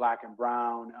black and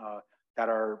brown, that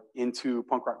are into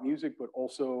punk rock music, but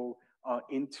also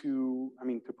into,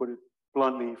 to put it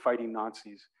bluntly, fighting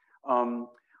Nazis.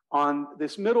 On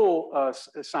this middle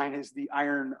sign is the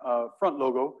iron front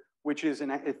logo, which is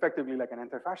effectively like an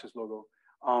anti-fascist logo.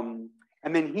 And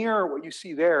then here, what you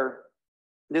see there,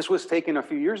 this was taken a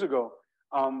few years ago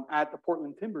at the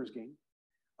Portland Timbers game.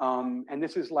 And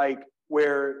this is like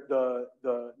where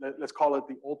let's call it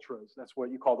the ultras. That's what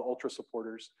you call the ultra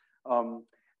supporters.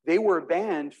 They were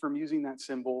banned from using that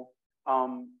symbol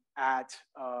at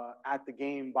the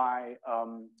game by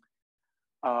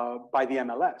the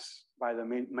MLS, by the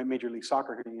Major League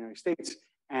Soccer here in the United States.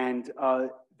 And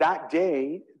that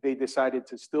day, they decided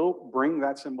to still bring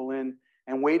that symbol in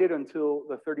and waited until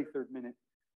the 33rd minute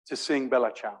to sing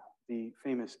Bella Ciao, the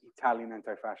famous Italian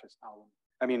anti-fascist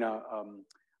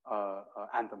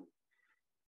anthem.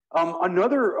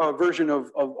 Another version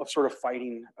of sort of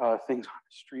fighting things on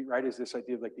the street, right, is this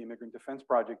idea of like the Immigrant Defense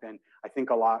Project. And I think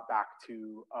a lot back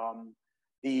to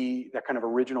that kind of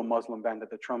original Muslim ban that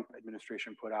the Trump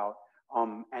administration put out,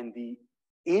 and the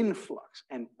influx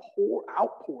and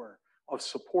outpour of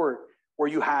support, where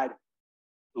you had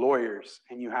lawyers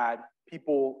and you had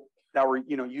people that were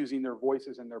using their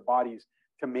voices and their bodies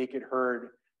to make it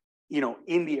heard,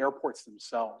 in the airports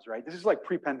themselves, right? This is like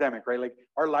pre-pandemic, right? Like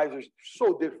our lives are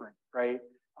so different, right?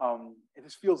 It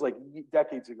just feels like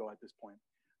decades ago at this point.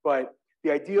 But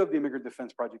the idea of the Immigrant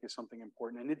Defense Project is something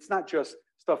important. And it's not just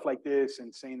stuff like this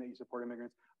and saying that you support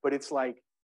immigrants, but it's like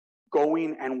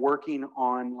going and working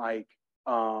on like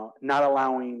not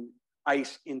allowing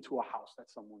ICE into a house that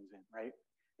someone's in, right?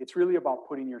 It's really about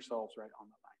putting yourselves right on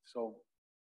the line. So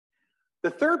the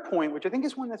third point, which I think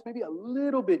is one that's maybe a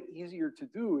little bit easier to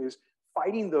do, is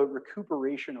fighting the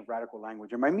recuperation of radical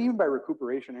language. And I mean by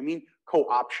recuperation, I mean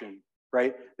co-option,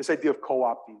 right? This idea of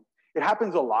co-opting. It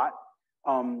happens a lot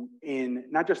in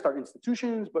not just our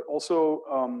institutions, but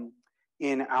also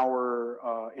in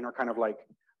our kind of like,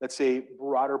 let's say,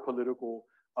 broader political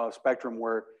spectrum,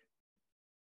 where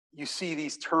you see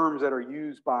these terms that are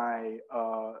used by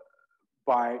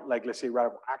like, let's say,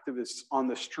 radical activists on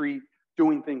the street,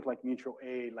 doing things like mutual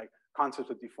aid, like concepts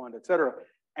of defund, et cetera.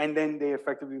 And then they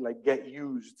effectively like get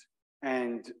used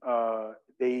and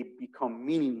they become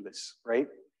meaningless, right?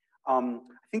 I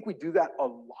think we do that a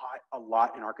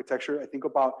lot in architecture. I think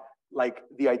about like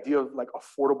the idea of like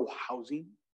affordable housing,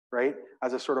 right?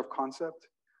 As a sort of concept.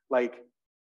 Like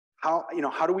how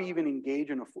do we even engage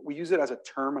in, we use it as a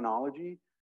terminology,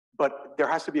 but there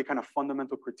has to be a kind of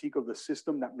fundamental critique of the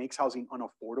system that makes housing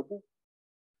unaffordable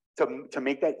to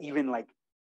make that even like,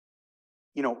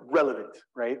 relevant,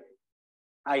 right?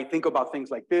 I think about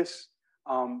things like this,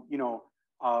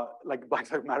 like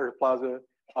Black Lives Matter Plaza,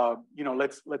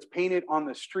 let's paint it on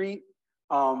the street,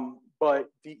 but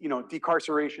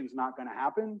decarceration is not going to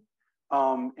happen,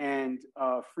 and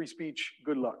free speech,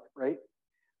 good luck, right?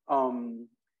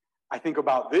 I think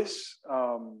about this.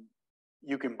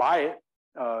 You can buy it.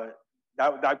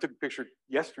 I took a picture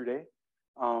yesterday.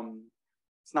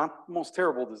 It's not the most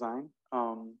terrible design.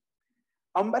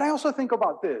 But I also think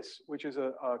about this, which is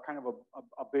a kind of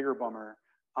a bigger bummer,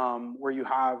 where you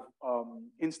have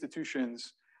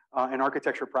institutions and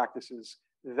architecture practices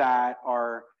that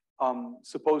are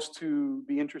supposed to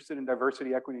be interested in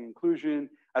diversity, equity, and inclusion,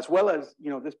 as well as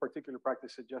this particular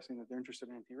practice suggesting that they're interested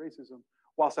in anti-racism,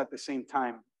 whilst at the same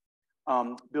time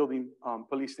building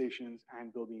police stations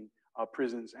and building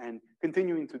prisons and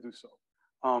continuing to do so.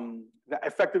 That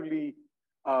effectively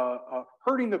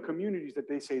hurting the communities that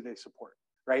they say they support,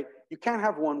 right? You can't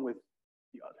have one with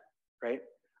the other, right?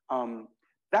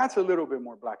 That's a little bit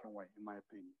more black and white, in my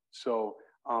opinion. So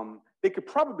they could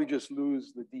probably just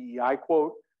lose the DEI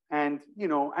quote. And,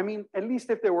 at least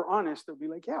if they were honest, they'll be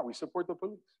like, yeah, we support the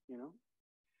police,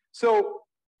 So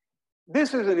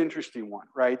this is an interesting one,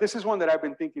 right? This is one that I've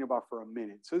been thinking about for a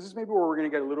minute. So this is maybe where we're going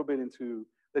to get a little bit into,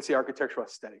 let's say, architectural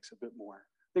aesthetics a bit more.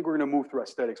 I think we're going to move through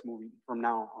aesthetics moving from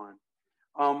now on.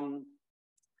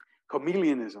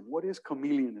 chameleonism. What is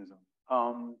chameleonism?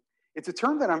 It's a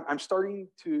term that I'm starting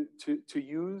to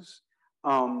use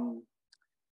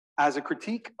as a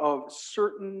critique of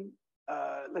certain,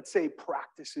 let's say,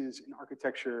 practices in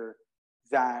architecture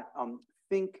that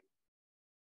think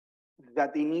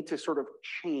that they need to sort of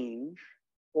change,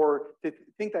 or to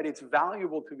think that it's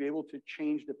valuable to be able to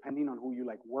change depending on who you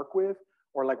like work with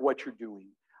or like what you're doing.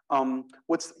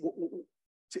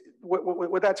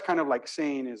 What that's kind of like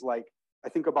saying is, like, I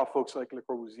think about folks like Le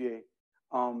Corbusier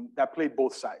that played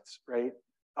both sides, right?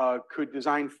 Could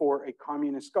design for a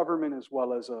communist government as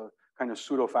well as a kind of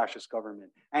pseudo-fascist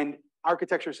government. And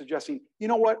architecture suggesting, you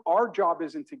know what, our job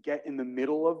isn't to get in the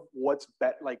middle of what's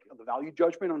like the value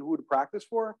judgment on who to practice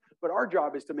for, but our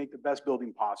job is to make the best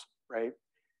building possible, right?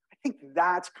 I think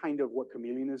that's kind of what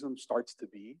chameleonism starts to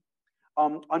be.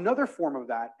 Another form of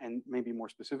that, and maybe more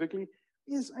specifically,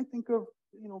 is I think of,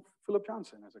 you know, Philip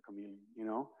Johnson as a chameleon, you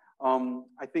know?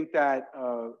 I think that,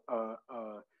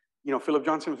 you know, Philip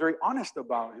Johnson was very honest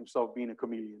about himself being a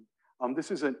chameleon.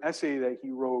 This is an essay that he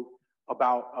wrote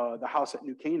about the house at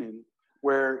New Canaan,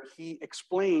 where he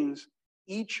explains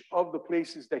each of the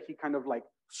places that he kind of like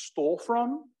stole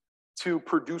from to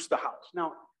produce the house.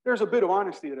 Now, there's a bit of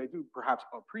honesty that I do perhaps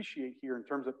appreciate here in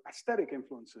terms of aesthetic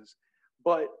influences,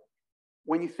 but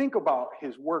when you think about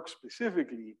his work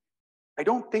specifically, I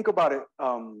don't think about it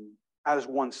as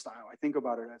one style. I think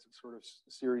about it as a sort of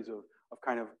series of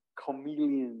kind of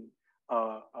chameleon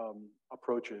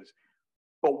approaches.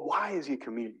 But why is he a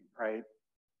chameleon, right?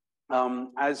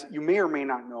 As you may or may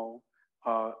not know,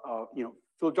 you know,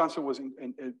 Philip Johnson was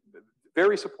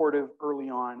very supportive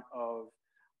early on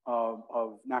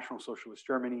of National Socialist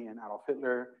Germany and Adolf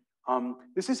Hitler.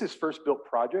 This is his first built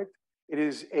project. It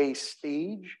is a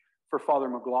stage for Father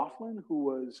McLaughlin, who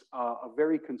was a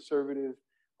very conservative,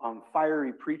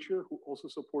 fiery preacher who also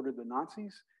supported the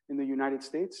Nazis in the United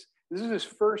States. This is his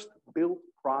first built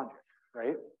project,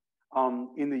 right,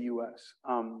 in the US.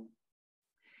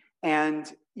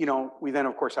 And, you know, we then,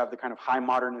 of course, have the kind of high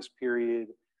modernist period.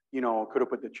 You know, could have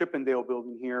put the Chippendale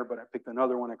building here, but I picked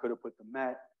another one. I could have put the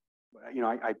Met. But, you know,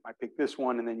 I picked this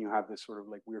one, and then you have this sort of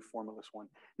like weird formalist one.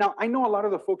 Now, I know a lot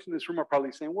of the folks in this room are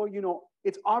probably saying, well, you know,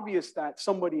 it's obvious that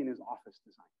somebody in his office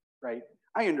designed, right?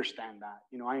 I understand that.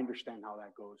 You know, I understand how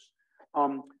that goes.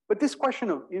 But this question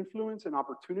of influence and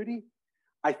opportunity,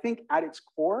 I think at its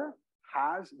core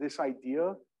has this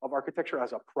idea of architecture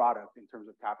as a product in terms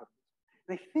of capitalism.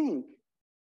 And I think,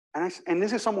 and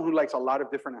this is someone who likes a lot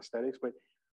of different aesthetics, but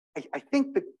I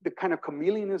think the kind of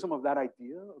chameleonism of that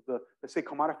idea, of the, let's say,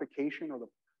 commodification or the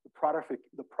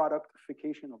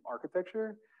productification of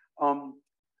architecture,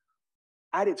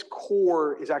 at its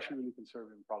core is actually really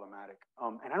conservative and problematic.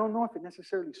 And I don't know if it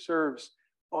necessarily serves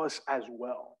us as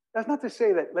well. That's not to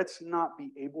say that let's not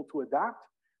be able to adapt.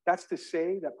 That's to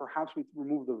say that perhaps we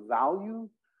remove the value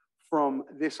from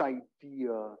this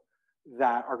idea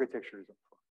that architecture is a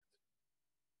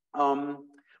product.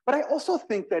 But I also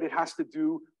think that it has to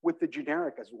do with the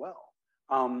generic as well.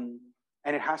 And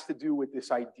it has to do with this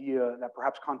idea that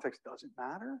perhaps context doesn't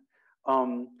matter.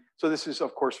 So this is,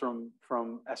 of course, from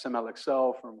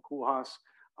SMLXL, from Koolhaas.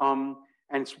 And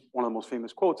it's one of the most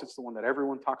famous quotes. It's the one that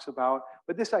everyone talks about.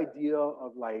 But this idea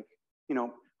of, like, you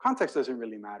know, context doesn't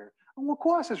really matter. And what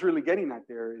Koolhaas is really getting at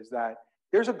there is that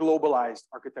there's a globalized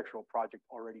architectural project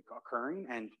already occurring,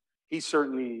 and he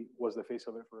certainly was the face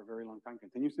of it for a very long time,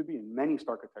 continues to be, and many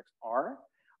architects are.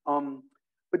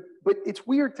 But it's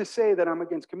weird to say that I'm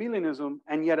against chameleonism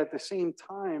and yet at the same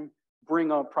time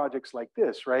bring up projects like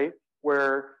this, right?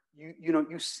 Where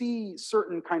you see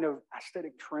certain kind of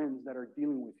aesthetic trends that are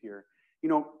dealing with here. You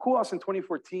know, Koolhaas in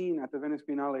 2014 at the Venice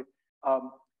Biennale,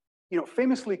 you know,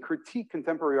 famously critiqued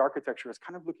contemporary architecture as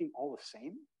kind of looking all the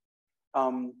same.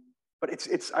 But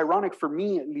it's ironic for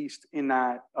me, at least, in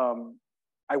that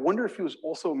I wonder if he was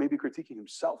also maybe critiquing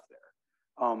himself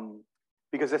there.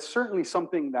 Because that's certainly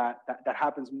something that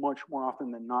happens much more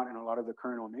often than not in a lot of the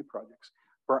current OMA projects.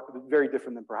 Very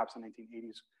different than perhaps the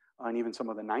 1980s and even some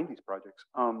of the 90s projects.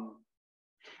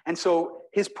 And so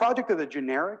his project of the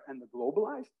generic and the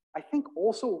globalized, I think,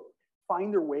 also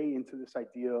find their way into this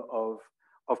idea of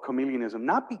chameleonism,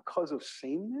 not because of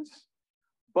sameness,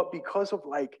 but because of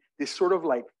like this sort of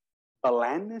like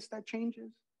blandness that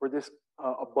changes, or this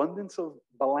abundance of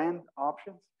bland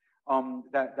options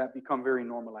that become very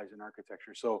normalized in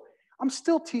architecture. So I'm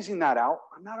still teasing that out.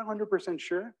 I'm not 100%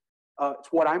 sure.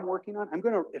 It's what I'm working on. I'm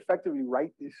going to effectively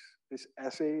write this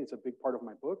essay. It's a big part of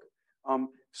my book.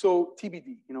 So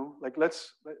TBD, you know, like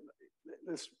let's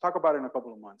talk about it in a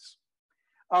couple of months.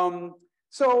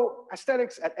 So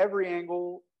aesthetics at every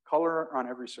angle, color on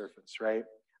every surface, right?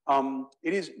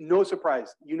 It is no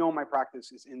surprise. You know, my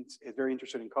practice is very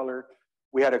interested in color.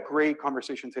 We had a great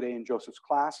conversation today in Joseph's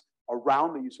class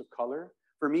around the use of color.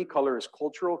 For me, color is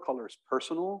cultural, color is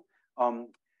personal. I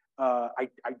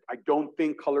don't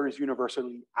think color is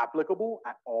universally applicable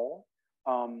at all.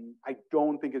 I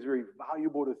don't think it's very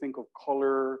valuable to think of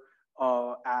color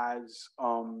as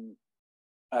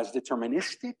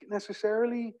deterministic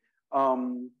necessarily,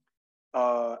 or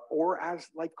as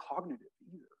like cognitive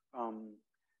either.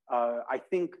 I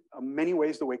think in many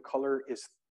ways the way color is,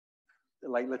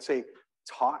 like, let's say,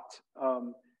 taught,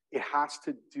 it has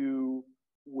to do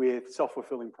with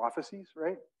self-fulfilling prophecies,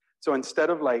 right? So instead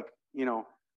of like,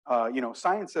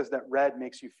 science says that red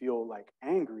makes you feel like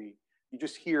angry. You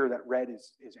just hear that red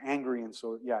is angry, and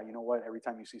so yeah, you know what? Every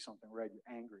time you see something red, you're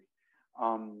angry.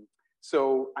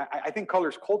 So I think color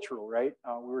is cultural, right?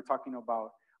 We were talking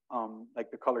about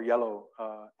like the color yellow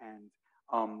and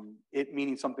it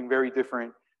meaning something very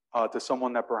different to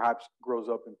someone that perhaps grows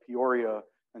up in Peoria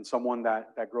and someone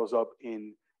that grows up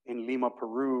in Lima,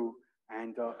 Peru,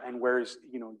 and wears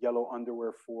yellow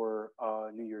underwear for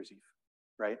New Year's Eve,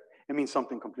 right? It means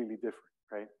something completely different,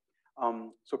 right?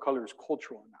 So color is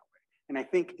cultural in that way, and I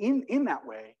think in that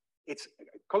way,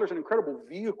 color is an incredible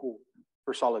vehicle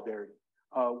for solidarity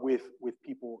with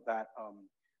people that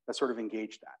sort of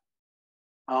engage that.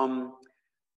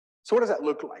 So what does that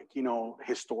look like,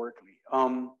 historically?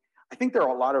 I think there are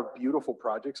a lot of beautiful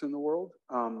projects in the world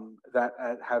that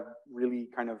have really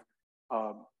kind of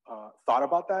thought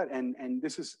about that, and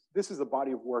this is the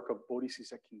body of work of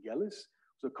Bodhisattva Kingelis,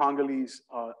 who's a Congolese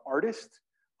artist,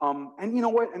 and you know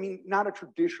what? I mean, not a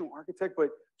traditional architect, but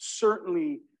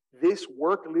certainly this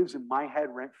work lives in my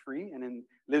head rent free, and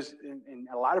lives in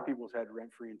a lot of people's head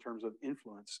rent free in terms of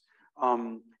influence,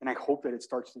 and I hope that it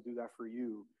starts to do that for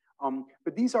you.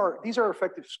 But these are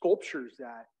effective sculptures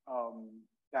that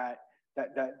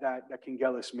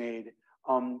Kingelis made.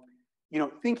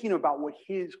 Thinking about what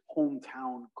his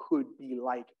hometown could be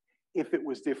like if it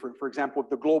was different. For example, if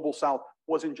the global South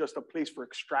wasn't just a place for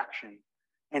extraction,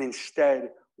 and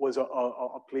instead was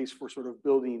a place for sort of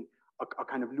building a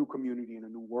kind of new community in a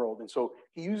new world. And so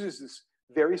he uses this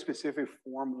very specific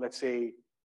form, let's say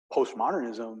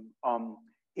postmodernism,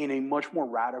 in a much more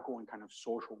radical and kind of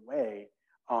social way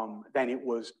than it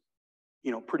was,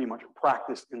 pretty much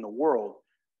practiced in the world,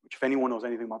 which, if anyone knows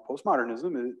anything about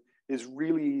postmodernism, is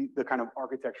really the kind of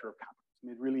architecture of capitalism.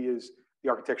 It really is the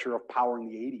architecture of power in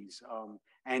the 80s.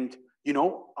 And,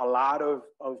 a lot of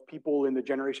people in the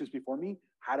generations before me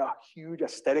had a huge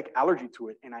aesthetic allergy to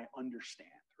it, and I understand,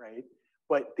 right?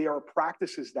 But there are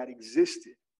practices that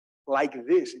existed like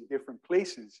this in different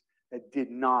places that did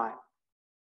not,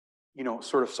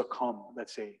 sort of succumb,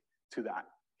 let's say, to that.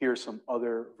 Here's some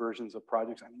other versions of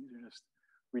projects. I mean, these are just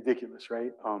ridiculous,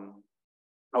 right?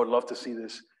 I would love to see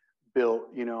this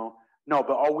built, No,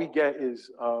 but all we get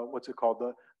is, what's it called?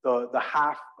 The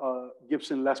half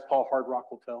Gibson Les Paul Hard Rock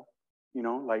Hotel,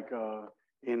 like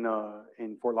in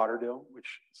Fort Lauderdale,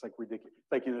 which is like ridiculous.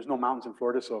 Like, there's no mountains in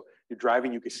Florida, so you're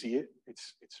driving, you can see it.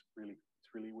 It's really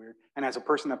weird. And as a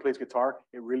person that plays guitar,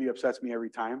 it really upsets me every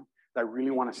time. I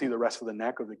really want to see the rest of the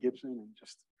neck of the Gibson, and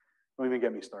just don't even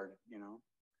get me started,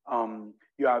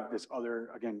 You have this other,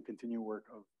 again, continued work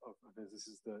of this. This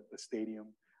is the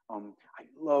stadium. I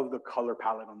love the color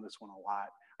palette on this one a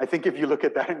lot. I think if you look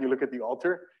at that and you look at the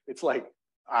altar, it's like,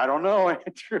 I don't know,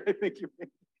 Andrew,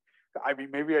 I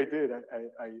think maybe I did.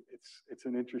 It's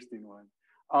an interesting one.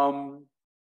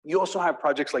 You also have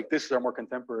projects like this that are more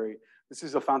contemporary. This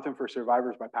is a Fountain for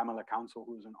Survivors by Pamela Council,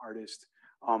 who's an artist.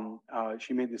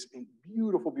 She made this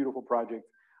beautiful, beautiful project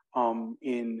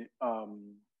in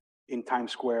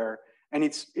Times Square. And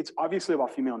it's obviously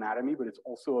about female anatomy, but it's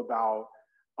also about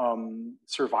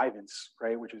survivance,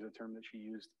 right? Which is a term that she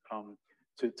used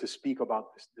to speak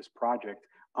about this project.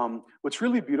 What's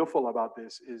really beautiful about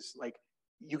this is, like,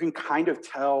 you can kind of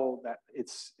tell that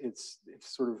it's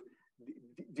sort of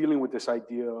dealing with this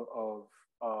idea of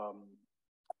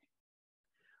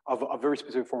a very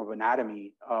specific form of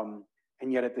anatomy,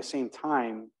 and yet at the same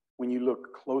time, when you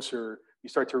look closer, you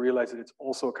start to realize that it's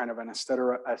also kind of an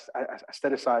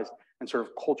aestheticized and sort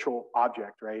of cultural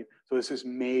object, right? So this is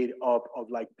made up of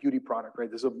like beauty product,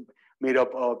 right? This is made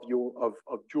up of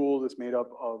jewels. It's made up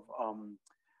of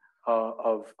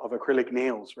acrylic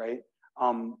nails, right?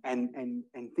 And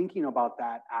thinking about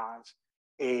that as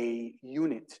a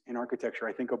unit in architecture,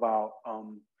 I think about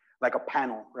like a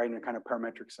panel, right, in a kind of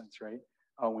parametric sense, right?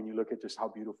 When you look at just how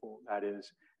beautiful that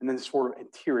is, and then this sort of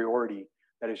interiority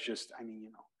that is just,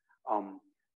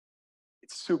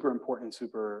 it's super important,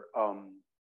 super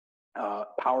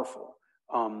powerful.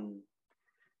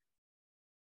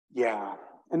 Yeah.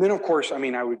 And then, of course, I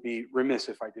mean, I would be remiss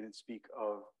if I didn't speak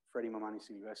of Freddie Mamani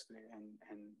Silvestre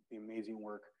and the amazing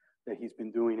work that he's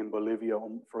been doing in Bolivia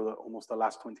for almost the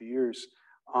last 20 years.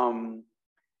 Um,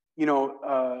 you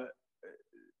know,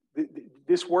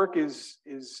 this work is,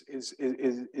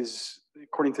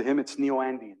 according to him, it's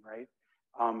Neo-Andean, right?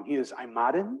 He is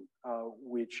Aymaran,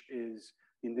 which is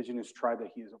the indigenous tribe that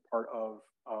he is a part of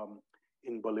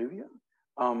in Bolivia.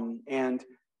 And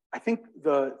I think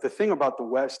the thing about the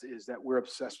West is that we're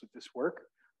obsessed with this work,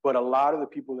 but a lot of the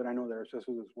people that I know that are obsessed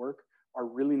with this work are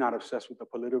really not obsessed with the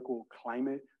political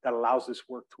climate that allows this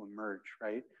work to emerge,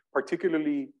 right?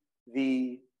 Particularly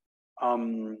the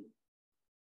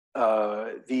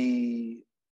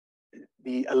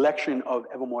election of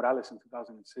Evo Morales in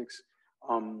 2006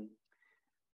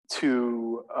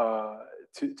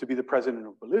 to be the president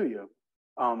of Bolivia.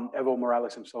 Evo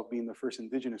Morales himself being the first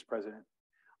indigenous president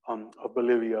of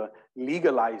Bolivia,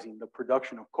 legalizing the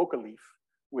production of coca leaf,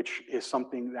 which is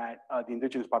something that the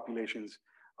indigenous populations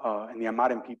and the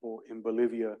Aymaran people in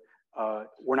Bolivia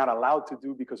were not allowed to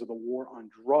do because of the war on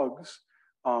drugs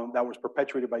that was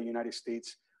perpetuated by the United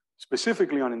States,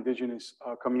 specifically on indigenous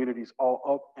communities all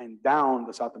up and down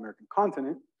the South American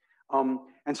continent.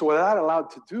 And so what that allowed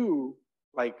to do,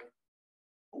 like,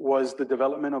 was the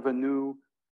development of a new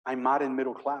Aymaran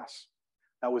middle class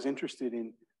that was interested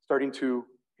in starting to,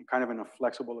 kind of in a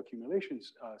flexible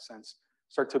accumulations sense,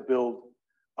 start to build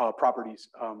properties.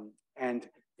 And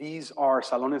these are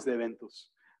salones de eventos.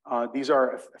 These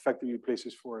are effectively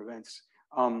places for events.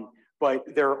 But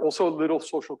they're also little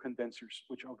social condensers,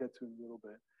 which I'll get to in a little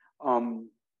bit.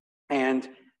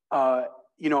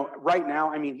 You know, right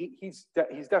now, I mean, he's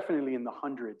definitely in the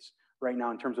hundreds right now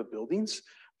in terms of buildings.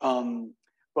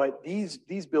 But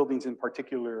these buildings in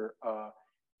particular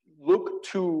look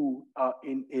to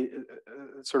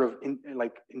sort of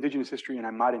like indigenous history and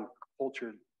Aymaran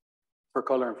culture for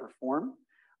color and for form,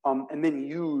 and then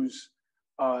use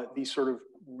these sort of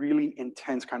really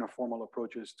intense kind of formal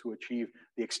approaches to achieve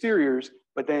the exteriors,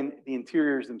 but then the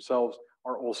interiors themselves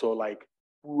are also like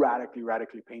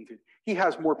radically painted. He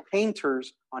has more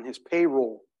painters on his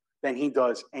payroll than he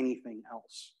does anything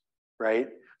else, right?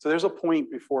 So there's a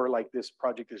point before like this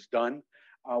project is done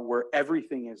where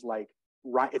everything is like,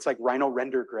 it's like Rhino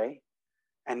render gray,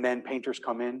 and then painters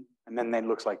come in and then it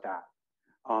looks like that.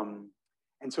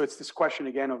 And so it's this question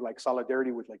again of like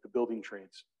solidarity with like the building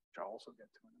trades, which I'll also get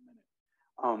to in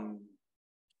a minute.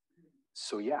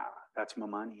 So yeah, that's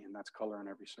Mamani, and that's color on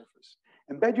every surface.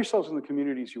 Embed yourselves in the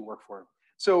communities you work for.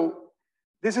 So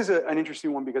this is an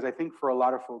interesting one because I think for a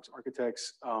lot of folks,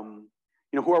 architects, you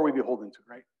know, who are we beholden to,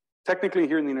 right? Technically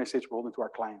here in the United States, we're beholden to our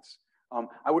clients.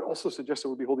 I would also suggest that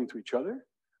we're beholden to each other.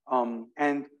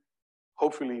 And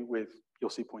hopefully with,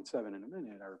 you'll see point 7 in a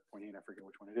minute, or point 8, I forget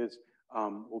which one it is,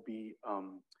 we'll be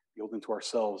beholden to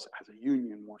ourselves as a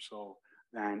union more so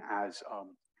than as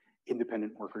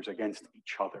independent workers against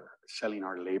each other, selling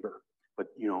our labor, but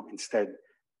you know, instead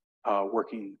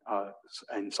working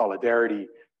in solidarity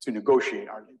to negotiate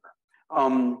our labor.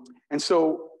 And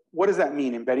so what does that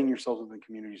mean, embedding yourselves in the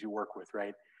communities you work with,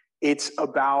 right? It's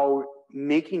about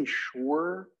making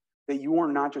sure that you are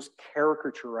not just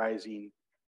caricaturizing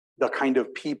the kind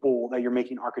of people that you're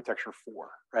making architecture for,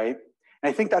 right? And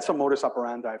I think that's a modus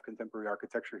operandi of contemporary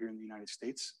architecture here in the United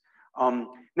States.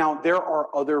 Now, there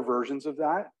are other versions of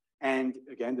that. And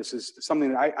again, this is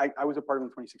something that I was a part of in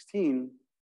 2016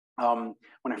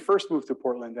 when I first moved to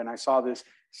Portland, and I saw this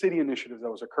city initiative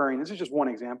that was occurring. This is just one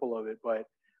example of it, but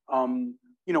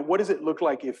you know, what does it look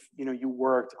like if, you know, you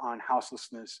worked on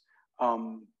houselessness,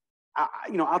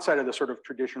 you know, outside of the sort of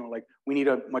traditional, like we need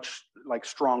a much like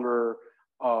stronger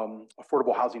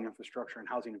affordable housing infrastructure and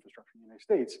housing infrastructure in the United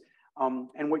States.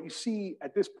 And what you see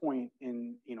at this point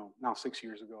in, you know, now 6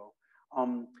 years ago,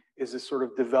 is this sort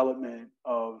of development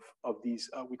of these,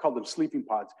 we call them sleeping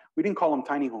pods. We didn't call them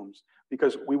tiny homes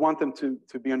because we want them to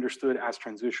be understood as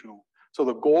transitional. So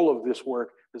the goal of this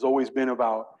work has always been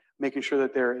about making sure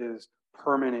that there is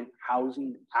permanent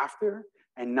housing after,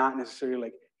 and not necessarily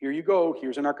like, here you go,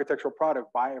 here's an architectural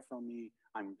product, buy it from me,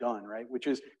 I'm done, right? Which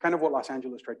is kind of what Los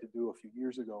Angeles tried to do a few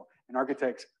years ago. And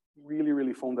architects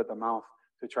really foamed at the mouth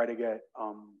to try to get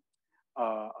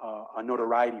a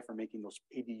notoriety for making those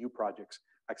ADU projects,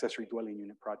 accessory dwelling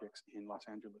unit projects in Los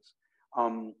Angeles.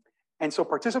 And so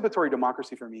participatory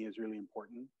democracy for me is really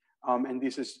important. And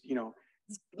this is, you know,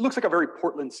 it looks like a very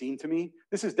Portland scene to me.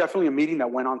 This is definitely a meeting that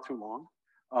went on too long.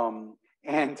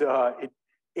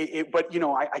 But you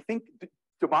know, I think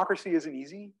democracy isn't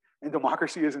easy and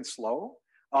democracy isn't slow.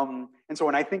 And so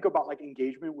when I think about like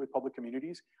engagement with public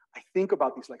communities, I think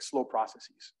about these like slow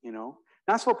processes, you know,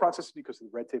 not slow processes because of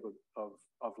the red tape of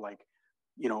like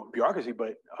bureaucracy,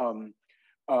 but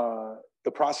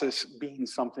the process being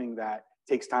something that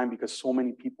takes time because so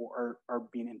many people are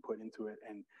being input into it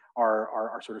and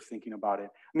are sort of thinking about it.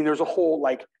 I mean, there's a whole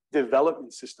like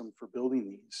development system for building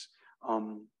these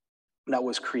that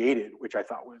was created, which I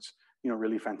thought was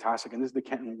really fantastic. And this is the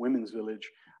Kenton Women's Village,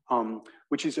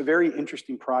 which is a very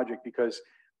interesting project because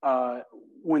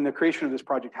when the creation of this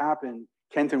project happened,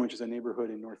 Kenton, which is a neighborhood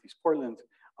in Northeast Portland,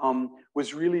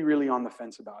 was really, really on the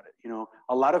fence about it.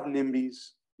 A lot of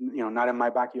NIMBYs, not in my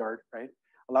backyard, right?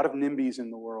 A lot of NIMBYs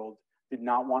in the world did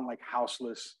not want like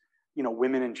houseless,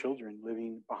 women and children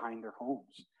living behind their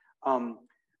homes.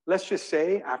 Let's just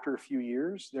say after a few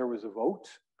years, there was a vote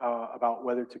about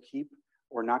whether to keep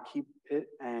or not keep it.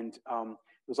 And it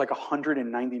was like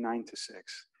 199 to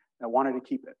 6 that wanted to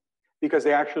keep it because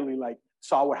they actually like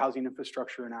saw what housing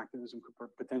infrastructure and activism could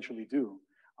potentially do.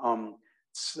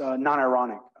 It's not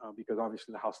ironic because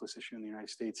obviously the houseless issue in the United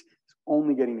States is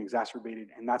only getting exacerbated,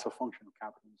 and that's a function of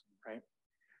capitalism, right?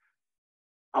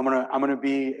 I'm gonna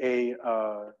be a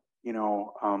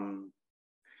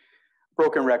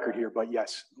broken record here, but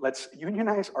yes, let's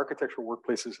unionize architectural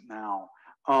workplaces now.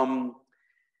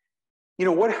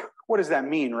 What does that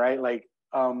mean, right? Like,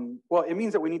 well, it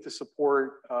means that we need to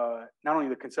support not only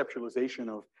the conceptualization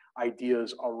of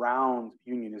ideas around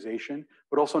unionization,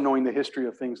 but also knowing the history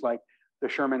of things like the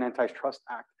Sherman Antitrust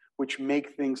Act, which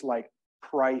make things like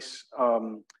price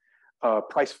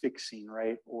fixing,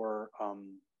 right? Or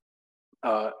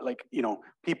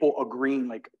people agreeing,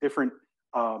 like different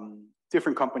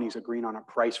companies agreeing on a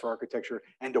price for architecture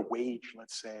and a wage,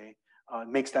 let's say,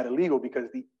 makes that illegal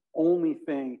because the only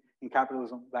thing in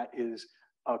capitalism that is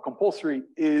compulsory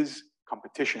is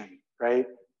competition, right?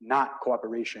 Not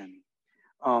cooperation.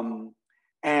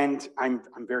 And I'm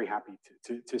very happy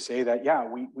to say that, yeah,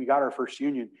 we got our first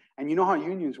union. And you know how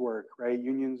unions work, right?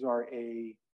 Unions are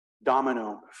a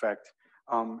domino effect.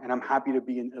 And I'm happy to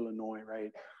be in Illinois,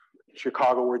 right?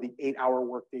 Chicago, where the 8-hour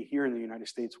workday here in the United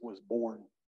States was born,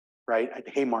 right? At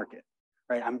the Haymarket,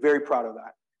 right? I'm very proud of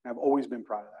that. And I've always been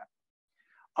proud of that.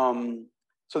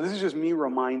 So this is just me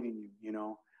reminding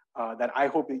you, that I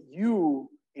hope that you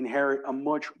inherit a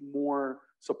much more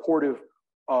supportive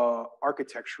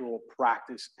architectural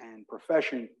practice and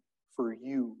profession for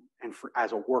you and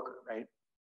as a worker, right?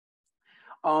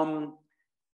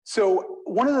 So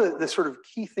one of the sort of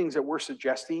key things that we're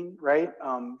suggesting, right?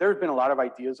 There have been a lot of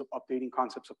ideas of updating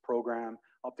concepts of program,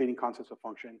 updating concepts of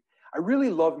function. I really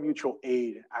love mutual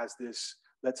aid as this,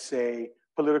 let's say,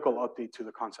 political update to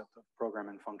the concept of program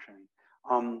and function,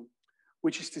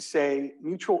 which is to say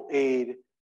mutual aid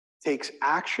takes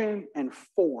action and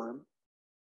form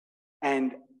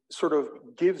and sort of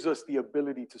gives us the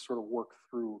ability to sort of work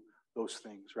through those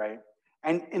things, right?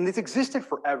 And it's existed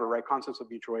forever, right? Concepts of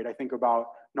mutual aid. I think about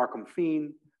Narcom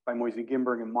Fiend by Moise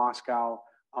Gimberg in Moscow,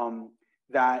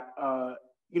 that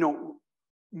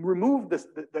removed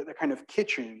the kind of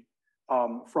kitchen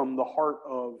from the heart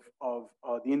of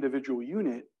the individual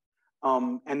unit,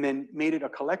 and then made it a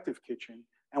collective kitchen.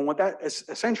 And what that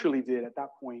essentially did at that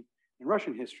point in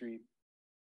Russian history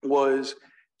was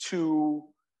to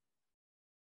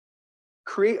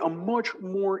create a much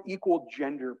more equal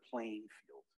gender playing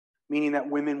field, meaning that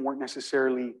women weren't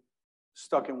necessarily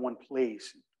stuck in one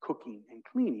place cooking and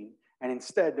cleaning, and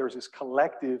instead there's this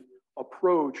collective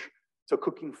approach to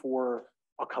cooking for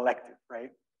a collective,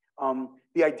 right?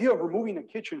 The idea of removing a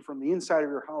kitchen from the inside of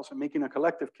your house and making a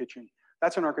collective kitchen,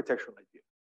 that's an architectural idea,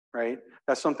 right?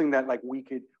 That's something that like we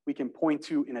can point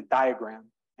to in a diagram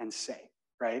and say,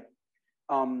 right?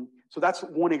 So that's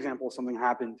one example of something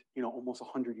happened, almost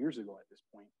 100 years ago at this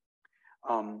point.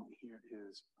 Here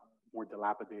is more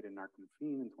dilapidated Narcom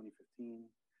Fiend in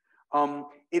 2015.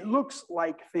 It looks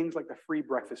like things like the free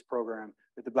breakfast program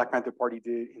that the Black Panther Party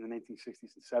did in the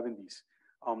 1960s and 70s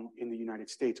in the United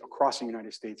States, across the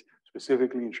United States,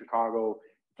 specifically in Chicago,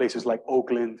 places like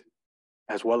Oakland,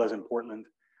 as well as in Portland.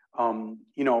 I'll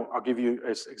give you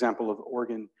an example of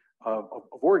Oregon, of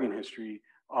Oregon history.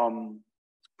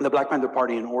 The Black Panther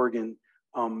Party in Oregon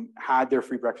had their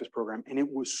free breakfast program, and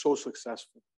it was so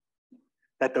successful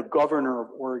that the governor of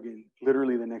Oregon,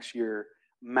 literally the next year,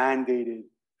 mandated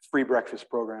free breakfast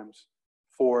programs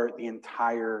for the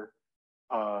entire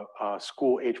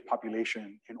school-age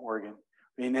population in Oregon.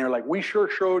 And they're like, we sure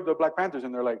showed the Black Panthers,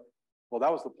 and they're like, well,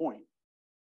 that was the point.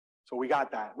 So we got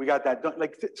that done.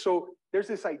 Like, so there's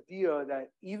this idea that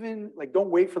even like, don't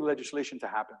wait for the legislation to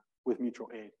happen with mutual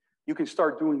aid. You can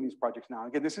start doing these projects now.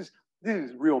 Again, this is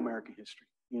real American history,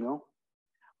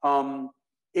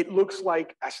 It looks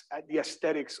like the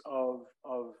aesthetics of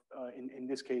in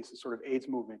this case, the sort of AIDS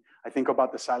movement. I think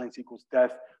about the Silence Equals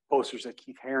Death posters that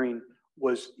Keith Haring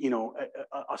was, you know,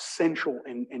 essential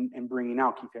in bringing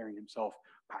out. Keith Haring himself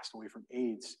passed away from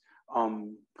AIDS,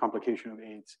 complication of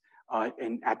AIDS,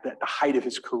 and at the height of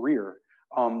his career.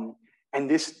 And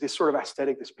this sort of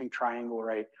aesthetic, this pink triangle,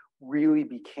 right, really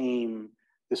became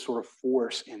this sort of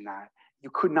force in that. You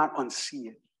could not unsee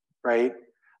it, right?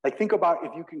 Like, think about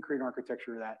if you can create an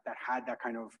architecture that had that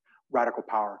kind of radical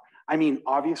power. I mean,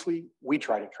 obviously, we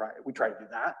try to do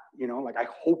that, you know, like, I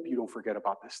hope you don't forget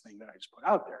about this thing that I just put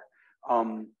out there.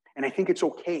 And I think it's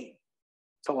okay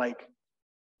to, like,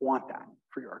 want that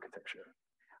for your architecture.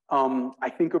 I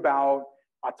think about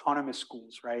autonomous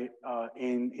schools, right?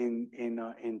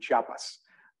 In Chiapas,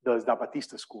 the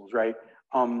Zapatista schools, right?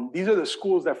 These are the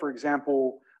schools that, for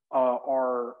example,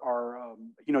 are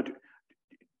you know,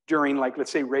 during, like,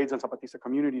 let's say, raids on Zapatista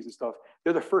communities and stuff,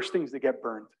 they're the first things that get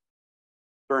burned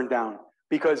down,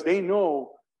 because they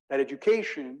know that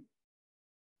education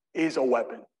is a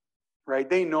weapon, right?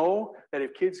 They know that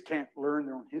if kids can't learn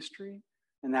their own history,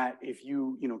 and that if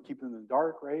you know, keep them in the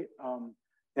dark, right,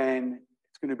 then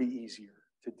it's going to be easier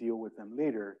to deal with them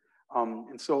later.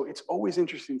 And so it's always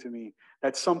interesting to me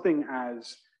that something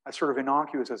as sort of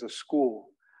innocuous as a school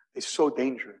is so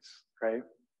dangerous, right?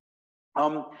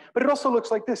 But it also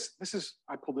looks like this.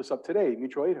 I pulled this up today,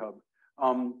 Mutual Aid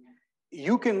Hub.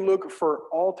 You can look for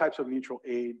all types of mutual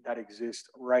aid that exist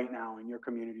right now in your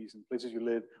communities and places you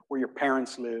live, where your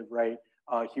parents live, right,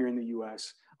 here in the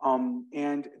US.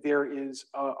 And there is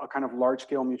a kind of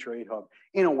large-scale mutual aid hub.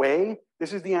 In a way,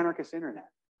 this is the anarchist internet,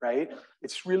 right?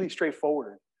 It's really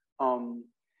straightforward. You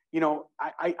know,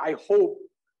 I hope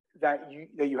that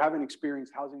you haven't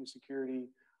experienced housing insecurity.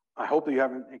 I hope that you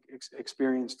haven't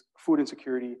experienced food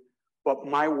insecurity. But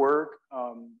my work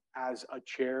as a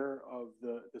chair of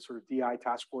the sort of DI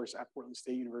task force at Portland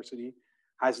State University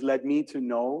has led me to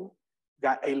know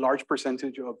that a large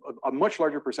percentage of a much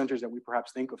larger percentage than we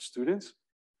perhaps think of students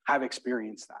have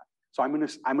experienced that. So I'm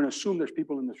gonna assume there's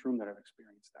people in this room that have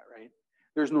experienced that, right?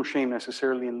 There's no shame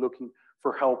necessarily in looking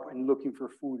for help and looking for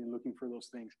food and looking for those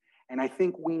things. And I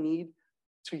think we need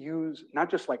to use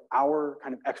not just like our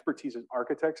kind of expertise as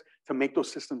architects to make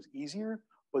those systems easier,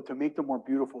 but to make them more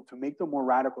beautiful, to make them more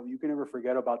radical. You can never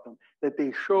forget about them, that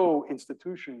they show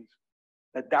institutions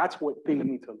that that's what things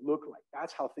need to look like.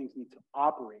 That's how things need to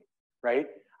operate, right?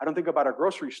 I don't think about a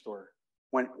grocery store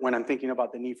when I'm thinking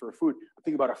about the need for food. I'm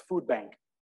thinking about a food bank,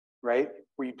 right?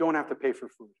 Where you don't have to pay for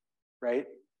food, right?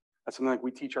 That's something like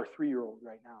we teach our 3-year-old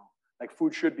right now. Like,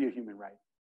 food should be a human right.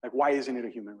 Like, why isn't it a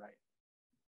human right?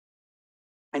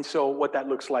 And so what that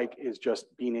looks like is just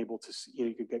being able to see, you know,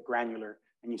 you could get granular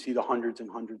and you see the hundreds and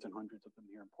hundreds and hundreds of them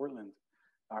here in Portland,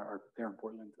 or there in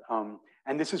Portland.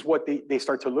 And this is what they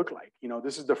start to look like. You know,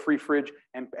 this is the free fridge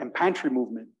and pantry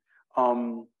movement.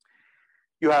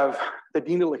 You have the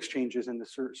needle exchanges and the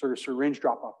sort of syringe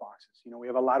drop-off boxes. You know, we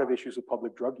have a lot of issues with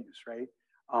public drug use, right?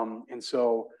 And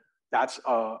so that's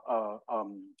a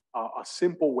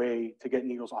simple way to get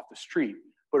needles off the street.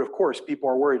 But of course, people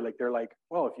are worried. Like, they're like,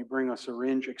 well, if you bring a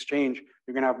syringe exchange,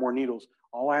 you're gonna have more needles.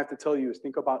 All I have to tell you is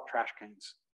think about trash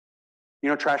cans. You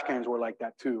know, trash cans were like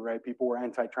that too, right? People were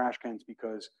anti-trash cans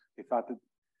because they thought that if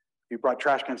you brought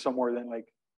trash cans somewhere, then like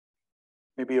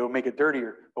maybe it'll make it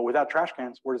dirtier. But without trash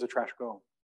cans, where does the trash go,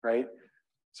 right?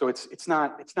 So it's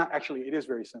not actually, it is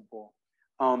very simple.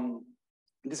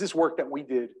 This is work that we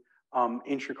did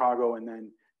in Chicago and then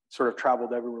sort of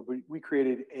traveled everywhere. We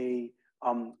created a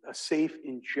safe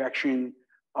injection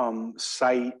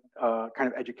site kind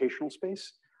of educational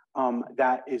space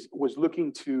that was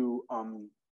looking to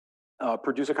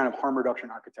produce a kind of harm reduction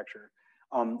architecture.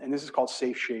 And this is called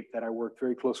Safe Shape, that I worked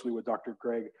very closely with Dr.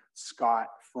 Greg Scott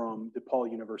from DePaul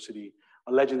University,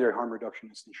 a legendary harm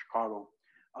reductionist in Chicago.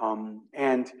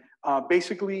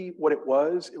 Basically what it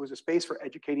was a space for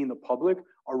educating the public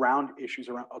around issues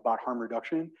about harm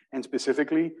reduction, and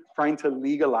specifically trying to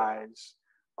legalize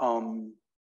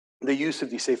the use of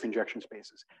these safe injection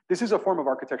spaces. This is a form of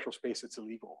architectural space that's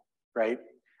illegal, right?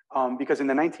 Because in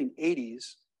the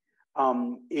 1980s,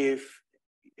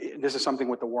 this is something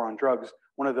with the war on drugs,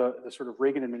 one of the sort of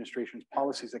Reagan administration's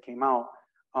policies that came out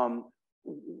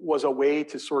was a way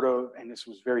to sort of, and this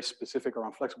was very specific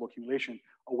around flexible accumulation,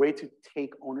 a way to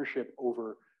take ownership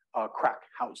over crack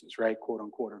houses, right, quote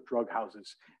unquote, or drug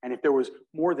houses. And if there was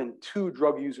more than 2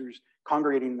 drug users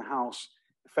congregating in the house,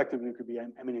 effectively it could be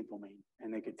an eminent domain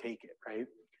and they could take it, right?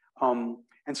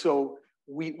 And so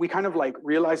we kind of like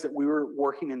realized that we were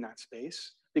working in that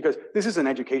space because this is an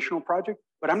educational project,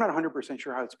 but I'm not 100%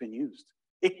 sure how it's been used.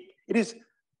 It is,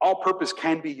 all purpose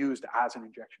can be used as an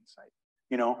injection site.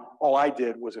 You know, all I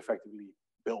did was effectively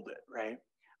build it, right?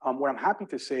 What I'm happy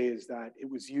to say is that it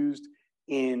was used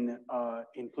in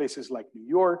places like New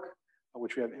York,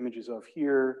 which we have images of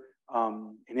here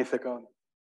in Ithaca,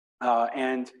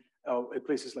 and in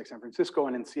places like San Francisco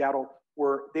and in Seattle,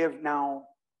 where they have now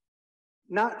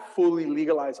not fully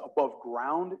legalized above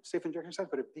ground safe injection sites,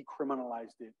 but have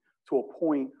decriminalized it to a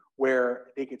point where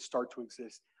they could start to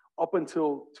exist. Up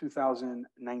until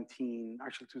 2019,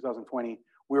 actually 2020,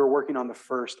 we were working on the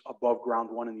first above ground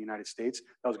one in the United States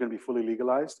that was going to be fully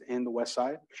legalized in the West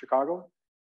Side of Chicago.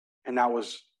 And that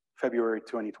was February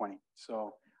 2020.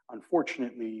 So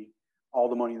unfortunately, all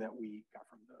the money that we got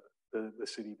from the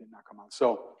city did not come out.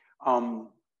 So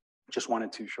just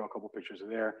wanted to show a couple pictures of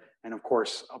there. And of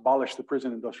course, abolish the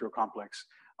prison industrial complex.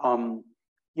 You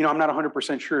know, I'm not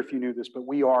 100% sure if you knew this, but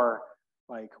we are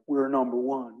like, we're number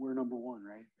one,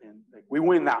 right? And like, we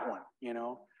win that one, you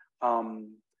know,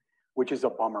 which is a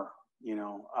bummer, you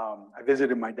know. I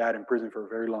visited my dad in prison for a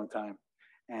very long time.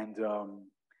 And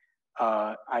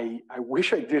I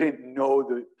wish I didn't know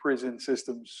the prison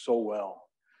system so well.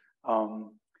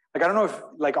 Like, I don't know if,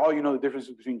 like, all you know the difference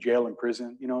between jail and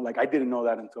prison, you know, like, I didn't know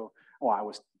that until, well, I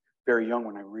was very young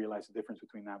when I realized the difference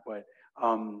between that. But,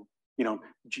 you know,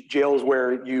 jail is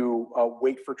where you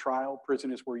wait for trial.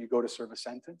 Prison is where you go to serve a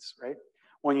sentence, right?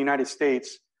 Well, in the United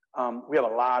States, we have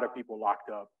a lot of people locked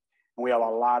up, and we have a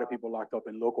lot of people locked up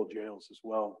in local jails as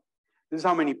well. This is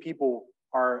how many people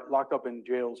are locked up in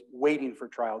jails waiting for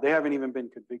trial. They haven't even been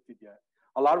convicted yet.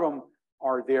 A lot of them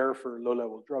are there for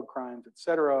low-level drug crimes, et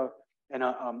cetera, and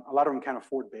a lot of them can't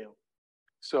afford bail.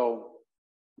 So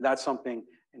that's something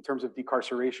in terms of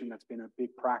decarceration that's been a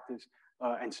big practice,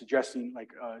 and suggesting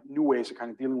like new ways of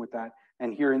kind of dealing with that.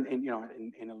 And here in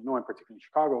Illinois, and particularly in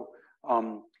Chicago,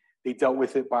 they dealt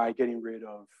with it by getting rid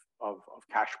of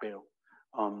cash bail.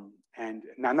 And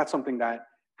that's something that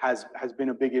has been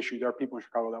a big issue. There are people in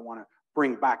Chicago that want to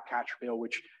bring back cash bail,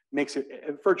 which makes it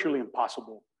virtually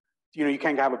impossible. You know, you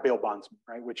can't have a bail bondsman,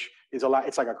 right? Which is a lot,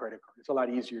 it's like a credit card. It's a lot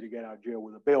easier to get out of jail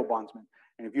with a bail bondsman.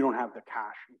 And if you don't have the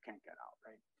cash, you can't get out,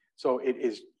 right? So it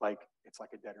is like, it's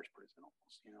like a debtor's prison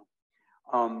almost, you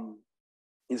know?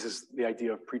 This is the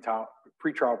idea of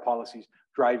pretrial policies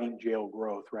driving jail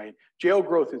growth, right? Jail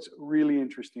growth is really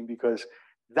interesting because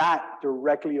that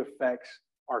directly affects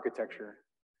architecture.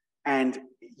 And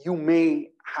you may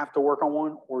have to work on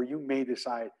one, or you may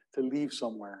decide to leave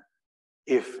somewhere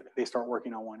if they start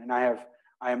working on one. And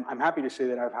I'm happy to say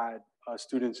that I've had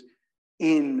students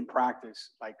in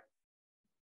practice like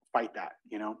fight that,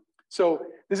 you know? So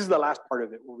this is the last part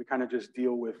of it where we kind of just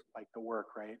deal with like the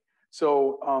work, right?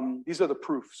 So these are the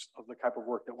proofs of the type of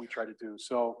work that we try to do.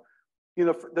 So, you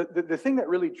know, the thing that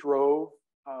really drove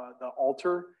the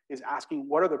altar is asking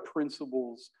what are the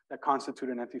principles that constitute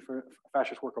an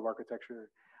anti-fascist work of architecture.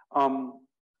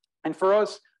 And for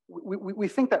us, we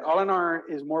think that Alinar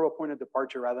is more of a point of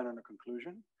departure rather than a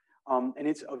conclusion. And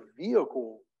it's a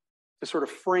vehicle to sort of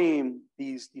frame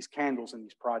these candles and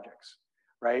these projects,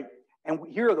 right? And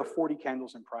here are the 40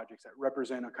 candles and projects that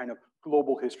represent a kind of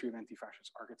global history of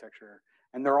anti-fascist architecture.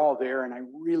 And they're all there, and I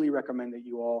really recommend that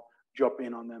you all jump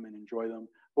in on them and enjoy them.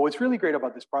 But what's really great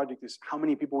about this project is how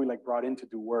many people we like brought in to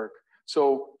do work.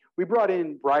 So we brought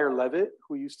in Briar Levitt,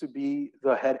 who used to be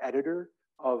the head editor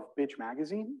of Bitch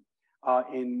magazine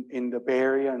in the Bay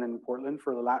Area and in Portland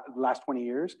for the last 20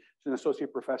 years. She's an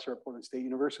associate professor at Portland State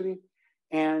University.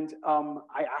 And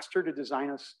I asked her to design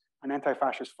us an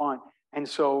anti-fascist font. And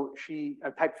so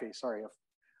a typeface, sorry.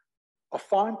 A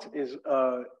font is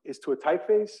to a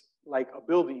typeface like a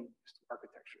building is to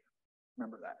architecture.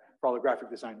 Remember that for all the graphic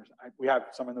designers. We have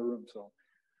some in the room, so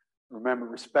remember,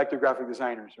 respect your graphic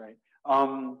designers, right?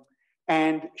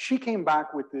 And she came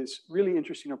back with this really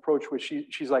interesting approach where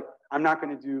she's like, I'm not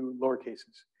going to do lower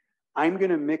cases. I'm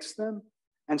going to mix them.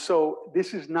 And so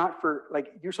this is not for, like,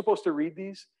 you're supposed to read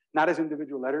these, not as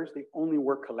individual letters. They only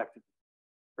work collectively,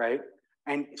 right?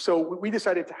 And so we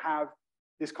decided to have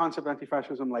this concept of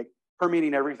anti-fascism like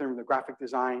permeating everything from the graphic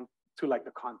design to like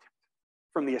the content,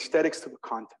 from the aesthetics to the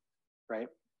content, right?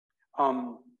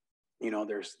 You know,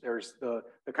 there's the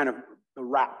kind of the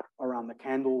wrap around the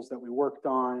candles that we worked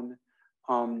on.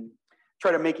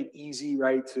 Try to make it easy,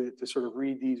 right, to sort of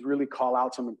read these, really call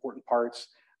out some important parts.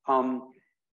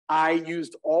 I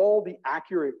used all the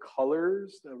accurate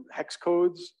colors, the hex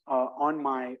codes on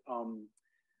my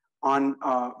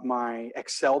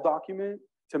Excel document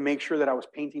to make sure that I was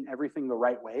painting everything the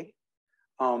right way.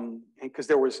 And because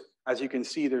there was, as you can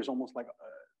see, there's almost like,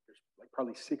 there's like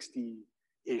probably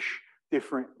 60-ish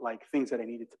different like things that I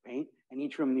needed to paint. And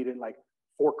each of them needed like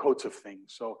 4 coats of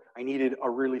things. So I needed a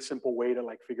really simple way to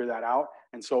like figure that out.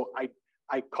 And so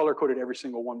I color coded every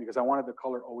single one because I wanted the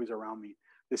color always around me.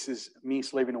 This is me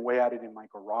slaving away at it in my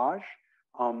garage.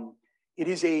 It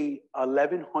is a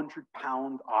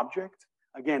 1,100-pound object.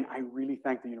 again, I really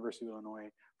thank the University of Illinois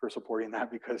for supporting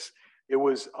that, because it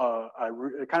was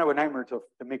kind of a nightmare to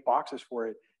make boxes for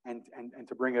it and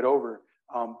to bring it over.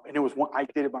 And it was one, I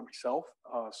did it by myself,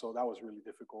 so that was really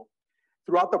difficult.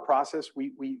 Throughout the process,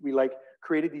 we like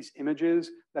created these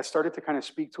images that started to kind of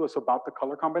speak to us about the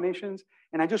color combinations.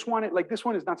 And I just wanted, like, this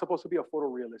one is not supposed to be a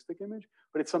photorealistic image,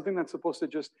 but it's something that's supposed to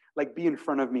just like be in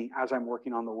front of me as I'm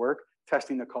working on the work,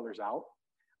 testing the colors out.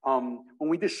 When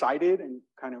we decided, and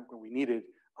kind of what we needed,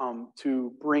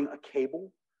 to bring a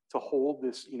cable to hold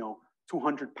this,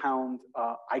 200-pound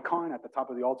icon at the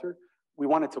top of the altar, we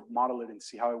wanted to model it and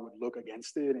see how it would look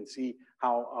against it, and see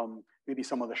how maybe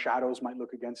some of the shadows might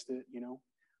look against it,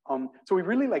 So we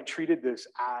really like treated this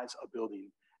as a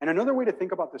building. And another way to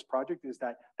think about this project is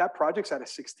that that project's at a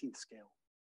 16th scale.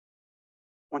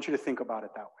 I want you to think about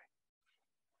it that way.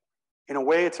 In a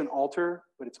way, it's an altar,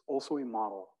 but it's also a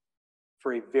model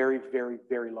for a very, very,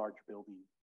 very large building.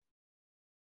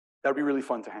 That would be really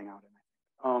fun to hang out in.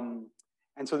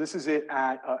 And so this is it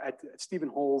at Stephen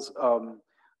Hull's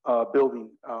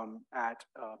building at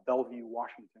Bellevue,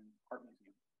 Washington Art Museum,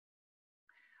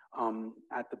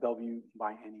 at the Bellevue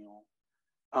Biennial.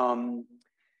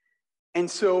 And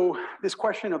so this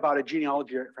question about a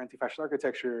genealogy for anti-fascist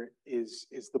architecture is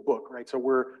the book, right? So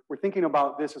we're thinking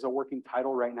about this as a working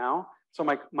title right now. So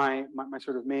my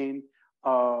sort of main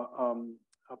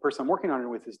person I'm working on it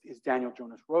with is Daniel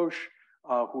Jonas Roche,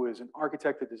 who is an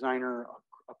architect, a designer,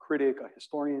 a critic, a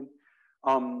historian, a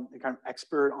kind of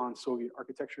expert on Soviet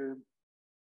architecture.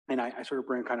 And I sort of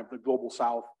bring kind of the global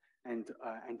South and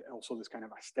also this kind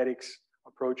of aesthetics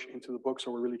approach into the book.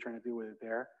 So we're really trying to deal with it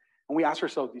there. And we ask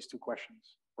ourselves these two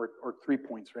questions, or 3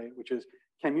 points, right? Which is,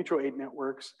 can mutual aid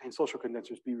networks and social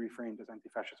condensers be reframed as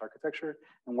anti-fascist architecture?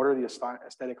 And what are the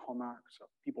aesthetic hallmarks of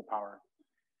people power?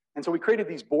 And so we created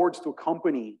these boards to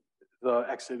accompany the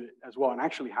exhibit as well, and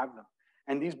actually have them.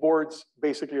 And these boards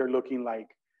basically are looking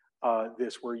like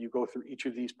this, where you go through each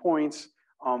of these points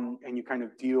and you kind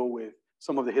of deal with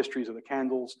some of the histories of the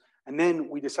candles. And then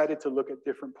we decided to look at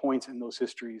different points in those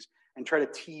histories and try to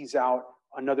tease out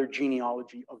another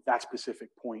genealogy of that specific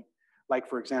point. Like,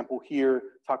 for example, here,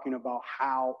 talking about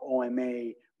how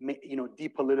OMA,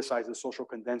 depoliticized the social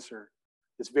condenser,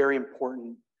 this very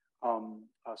important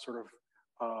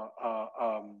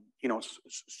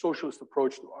socialist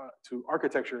approach to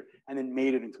architecture, and then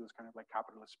made it into this kind of like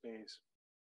capitalist space.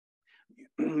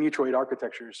 Mutual aid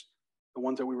architectures, the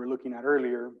ones that we were looking at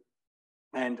earlier,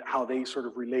 and how they sort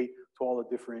of relate to all the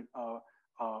different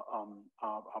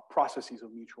processes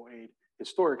of mutual aid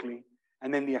historically,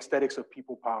 and then the aesthetics of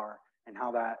people power and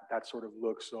how that sort of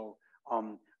looks. So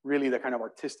really the kind of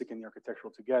artistic and the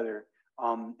architectural together.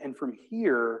 And from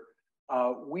here,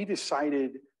 we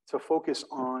decided to focus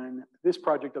on this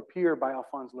project up here by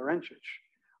Alphonse Laurentich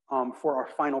for our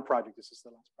final project. This is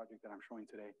the last project that I'm showing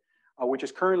today, which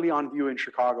is currently on view in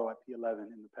Chicago at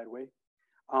P11 in the Pedway.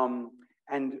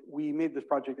 And we made this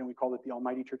project and we called it the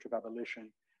Almighty Church of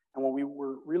Abolition. And what we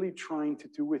were really trying to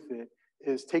do with it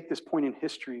is take this point in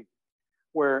history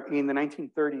where in the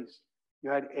 1930s, you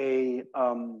had a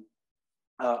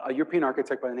European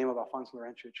architect by the name of Alphonse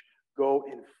Laurentich go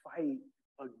and fight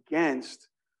against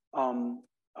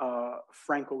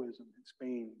Francoism in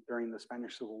Spain during the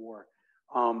Spanish Civil War.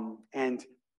 And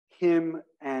him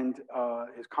and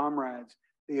his comrades,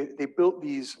 they built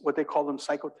these, what they call them,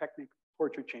 psychotechnic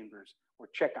torture chambers, or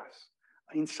checas,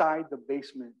 inside the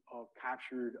basement of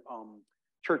captured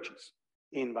churches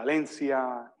in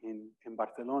Valencia, in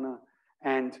Barcelona.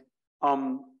 And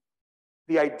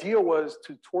the idea was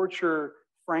to torture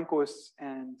Francoists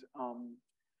and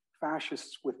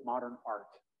fascists with modern art,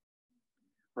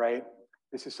 right?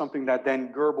 This is something that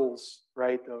then Goebbels,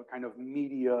 right, the kind of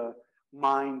media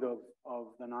mind of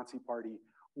the Nazi Party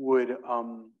would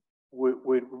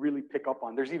really pick up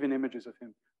on. There's even images of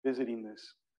him visiting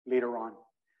this later on.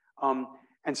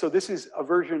 And so this is a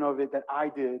version of it that I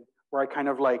did, where I kind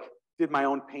of like did my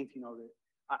own painting of it.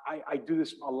 I do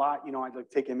this a lot, I like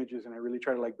take images and I really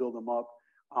try to like build them up.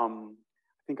 I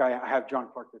think I have John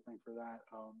Clark to thank for that.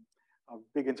 A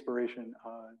big inspiration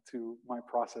to my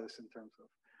process in terms of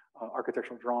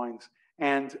architectural drawings.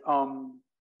 And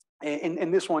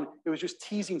in this one, it was just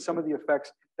teasing some of the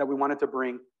effects that we wanted to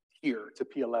bring here to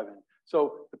P11.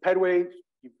 So the Pedway,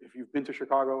 if you've been to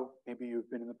Chicago, maybe you've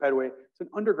been in the Pedway, it's an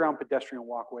underground pedestrian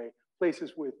walkway.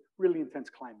 Places with really intense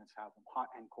climates have them, hot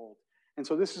and cold. And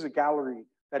so this is a gallery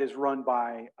that is run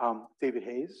by David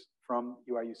Hayes from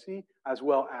UIUC, as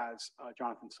well as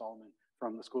Jonathan Solomon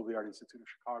from the School of the Art Institute of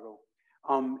Chicago.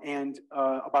 And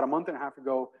about a month and a half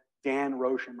ago, Dan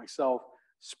Roche and myself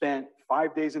spent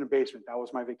 5 days in a basement. That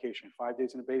was my vacation, 5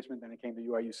 days in a basement. Then I came to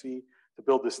UIUC to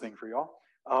build this thing for y'all.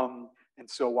 And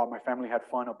so while my family had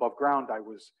fun above ground, I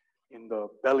was in the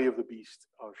belly of the beast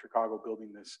of Chicago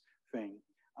building this thing.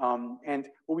 And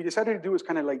what we decided to do was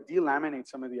kind of like delaminate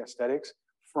some of the aesthetics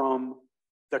from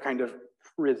the kind of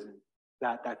prison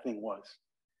that that thing was.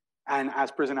 And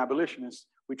as prison abolitionists,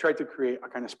 we tried to create a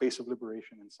kind of space of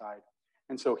liberation inside.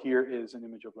 And so here is an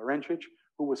image of Laurentić,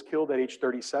 who was killed at age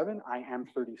 37. I am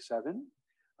 37.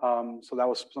 So that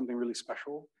was something really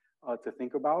special to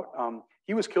think about.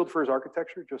 He was killed for his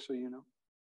architecture, just so you know.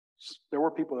 There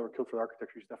were people that were killed for the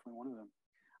architecture. He's definitely one of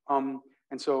them.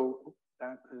 And so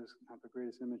that is not the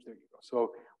greatest image. There you go.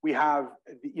 So we have,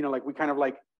 you know, like we kind of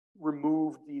like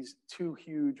removed these two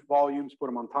huge volumes, put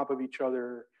them on top of each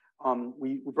other.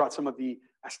 We brought some of the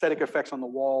aesthetic effects on the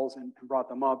walls and brought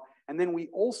them up. And then we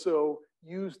also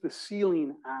used the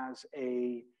ceiling as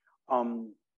a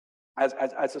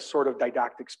sort of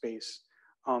didactic space,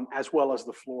 as well as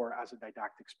the floor as a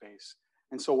didactic space.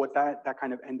 And so what that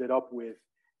kind of ended up with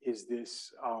is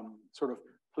this sort of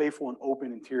playful and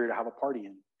open interior to have a party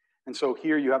in. And so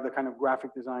here you have the kind of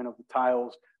graphic design of the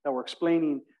tiles that were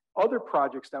explaining other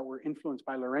projects that were influenced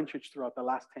by Laurentić throughout the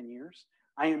last 10 years.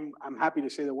 I'm happy to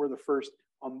say that we're the first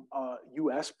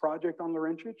US project on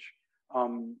Laurentić.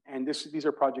 And these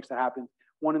are projects that happened,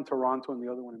 one in Toronto and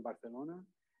the other one in Barcelona.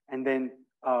 And then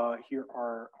here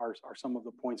are some of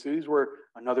the points. So these were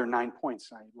another 9 points.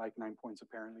 I like 9 points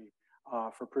apparently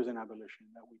for prison abolition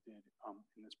that we did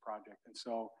in this project. And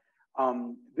so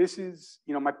this is,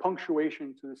 you know, my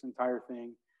punctuation to this entire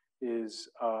thing is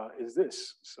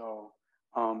this. So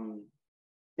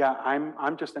yeah,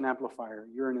 I'm just an amplifier.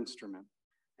 You're an instrument.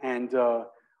 And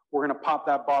we're going to pop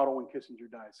that bottle when Kissinger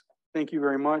dies. Thank you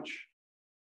very much.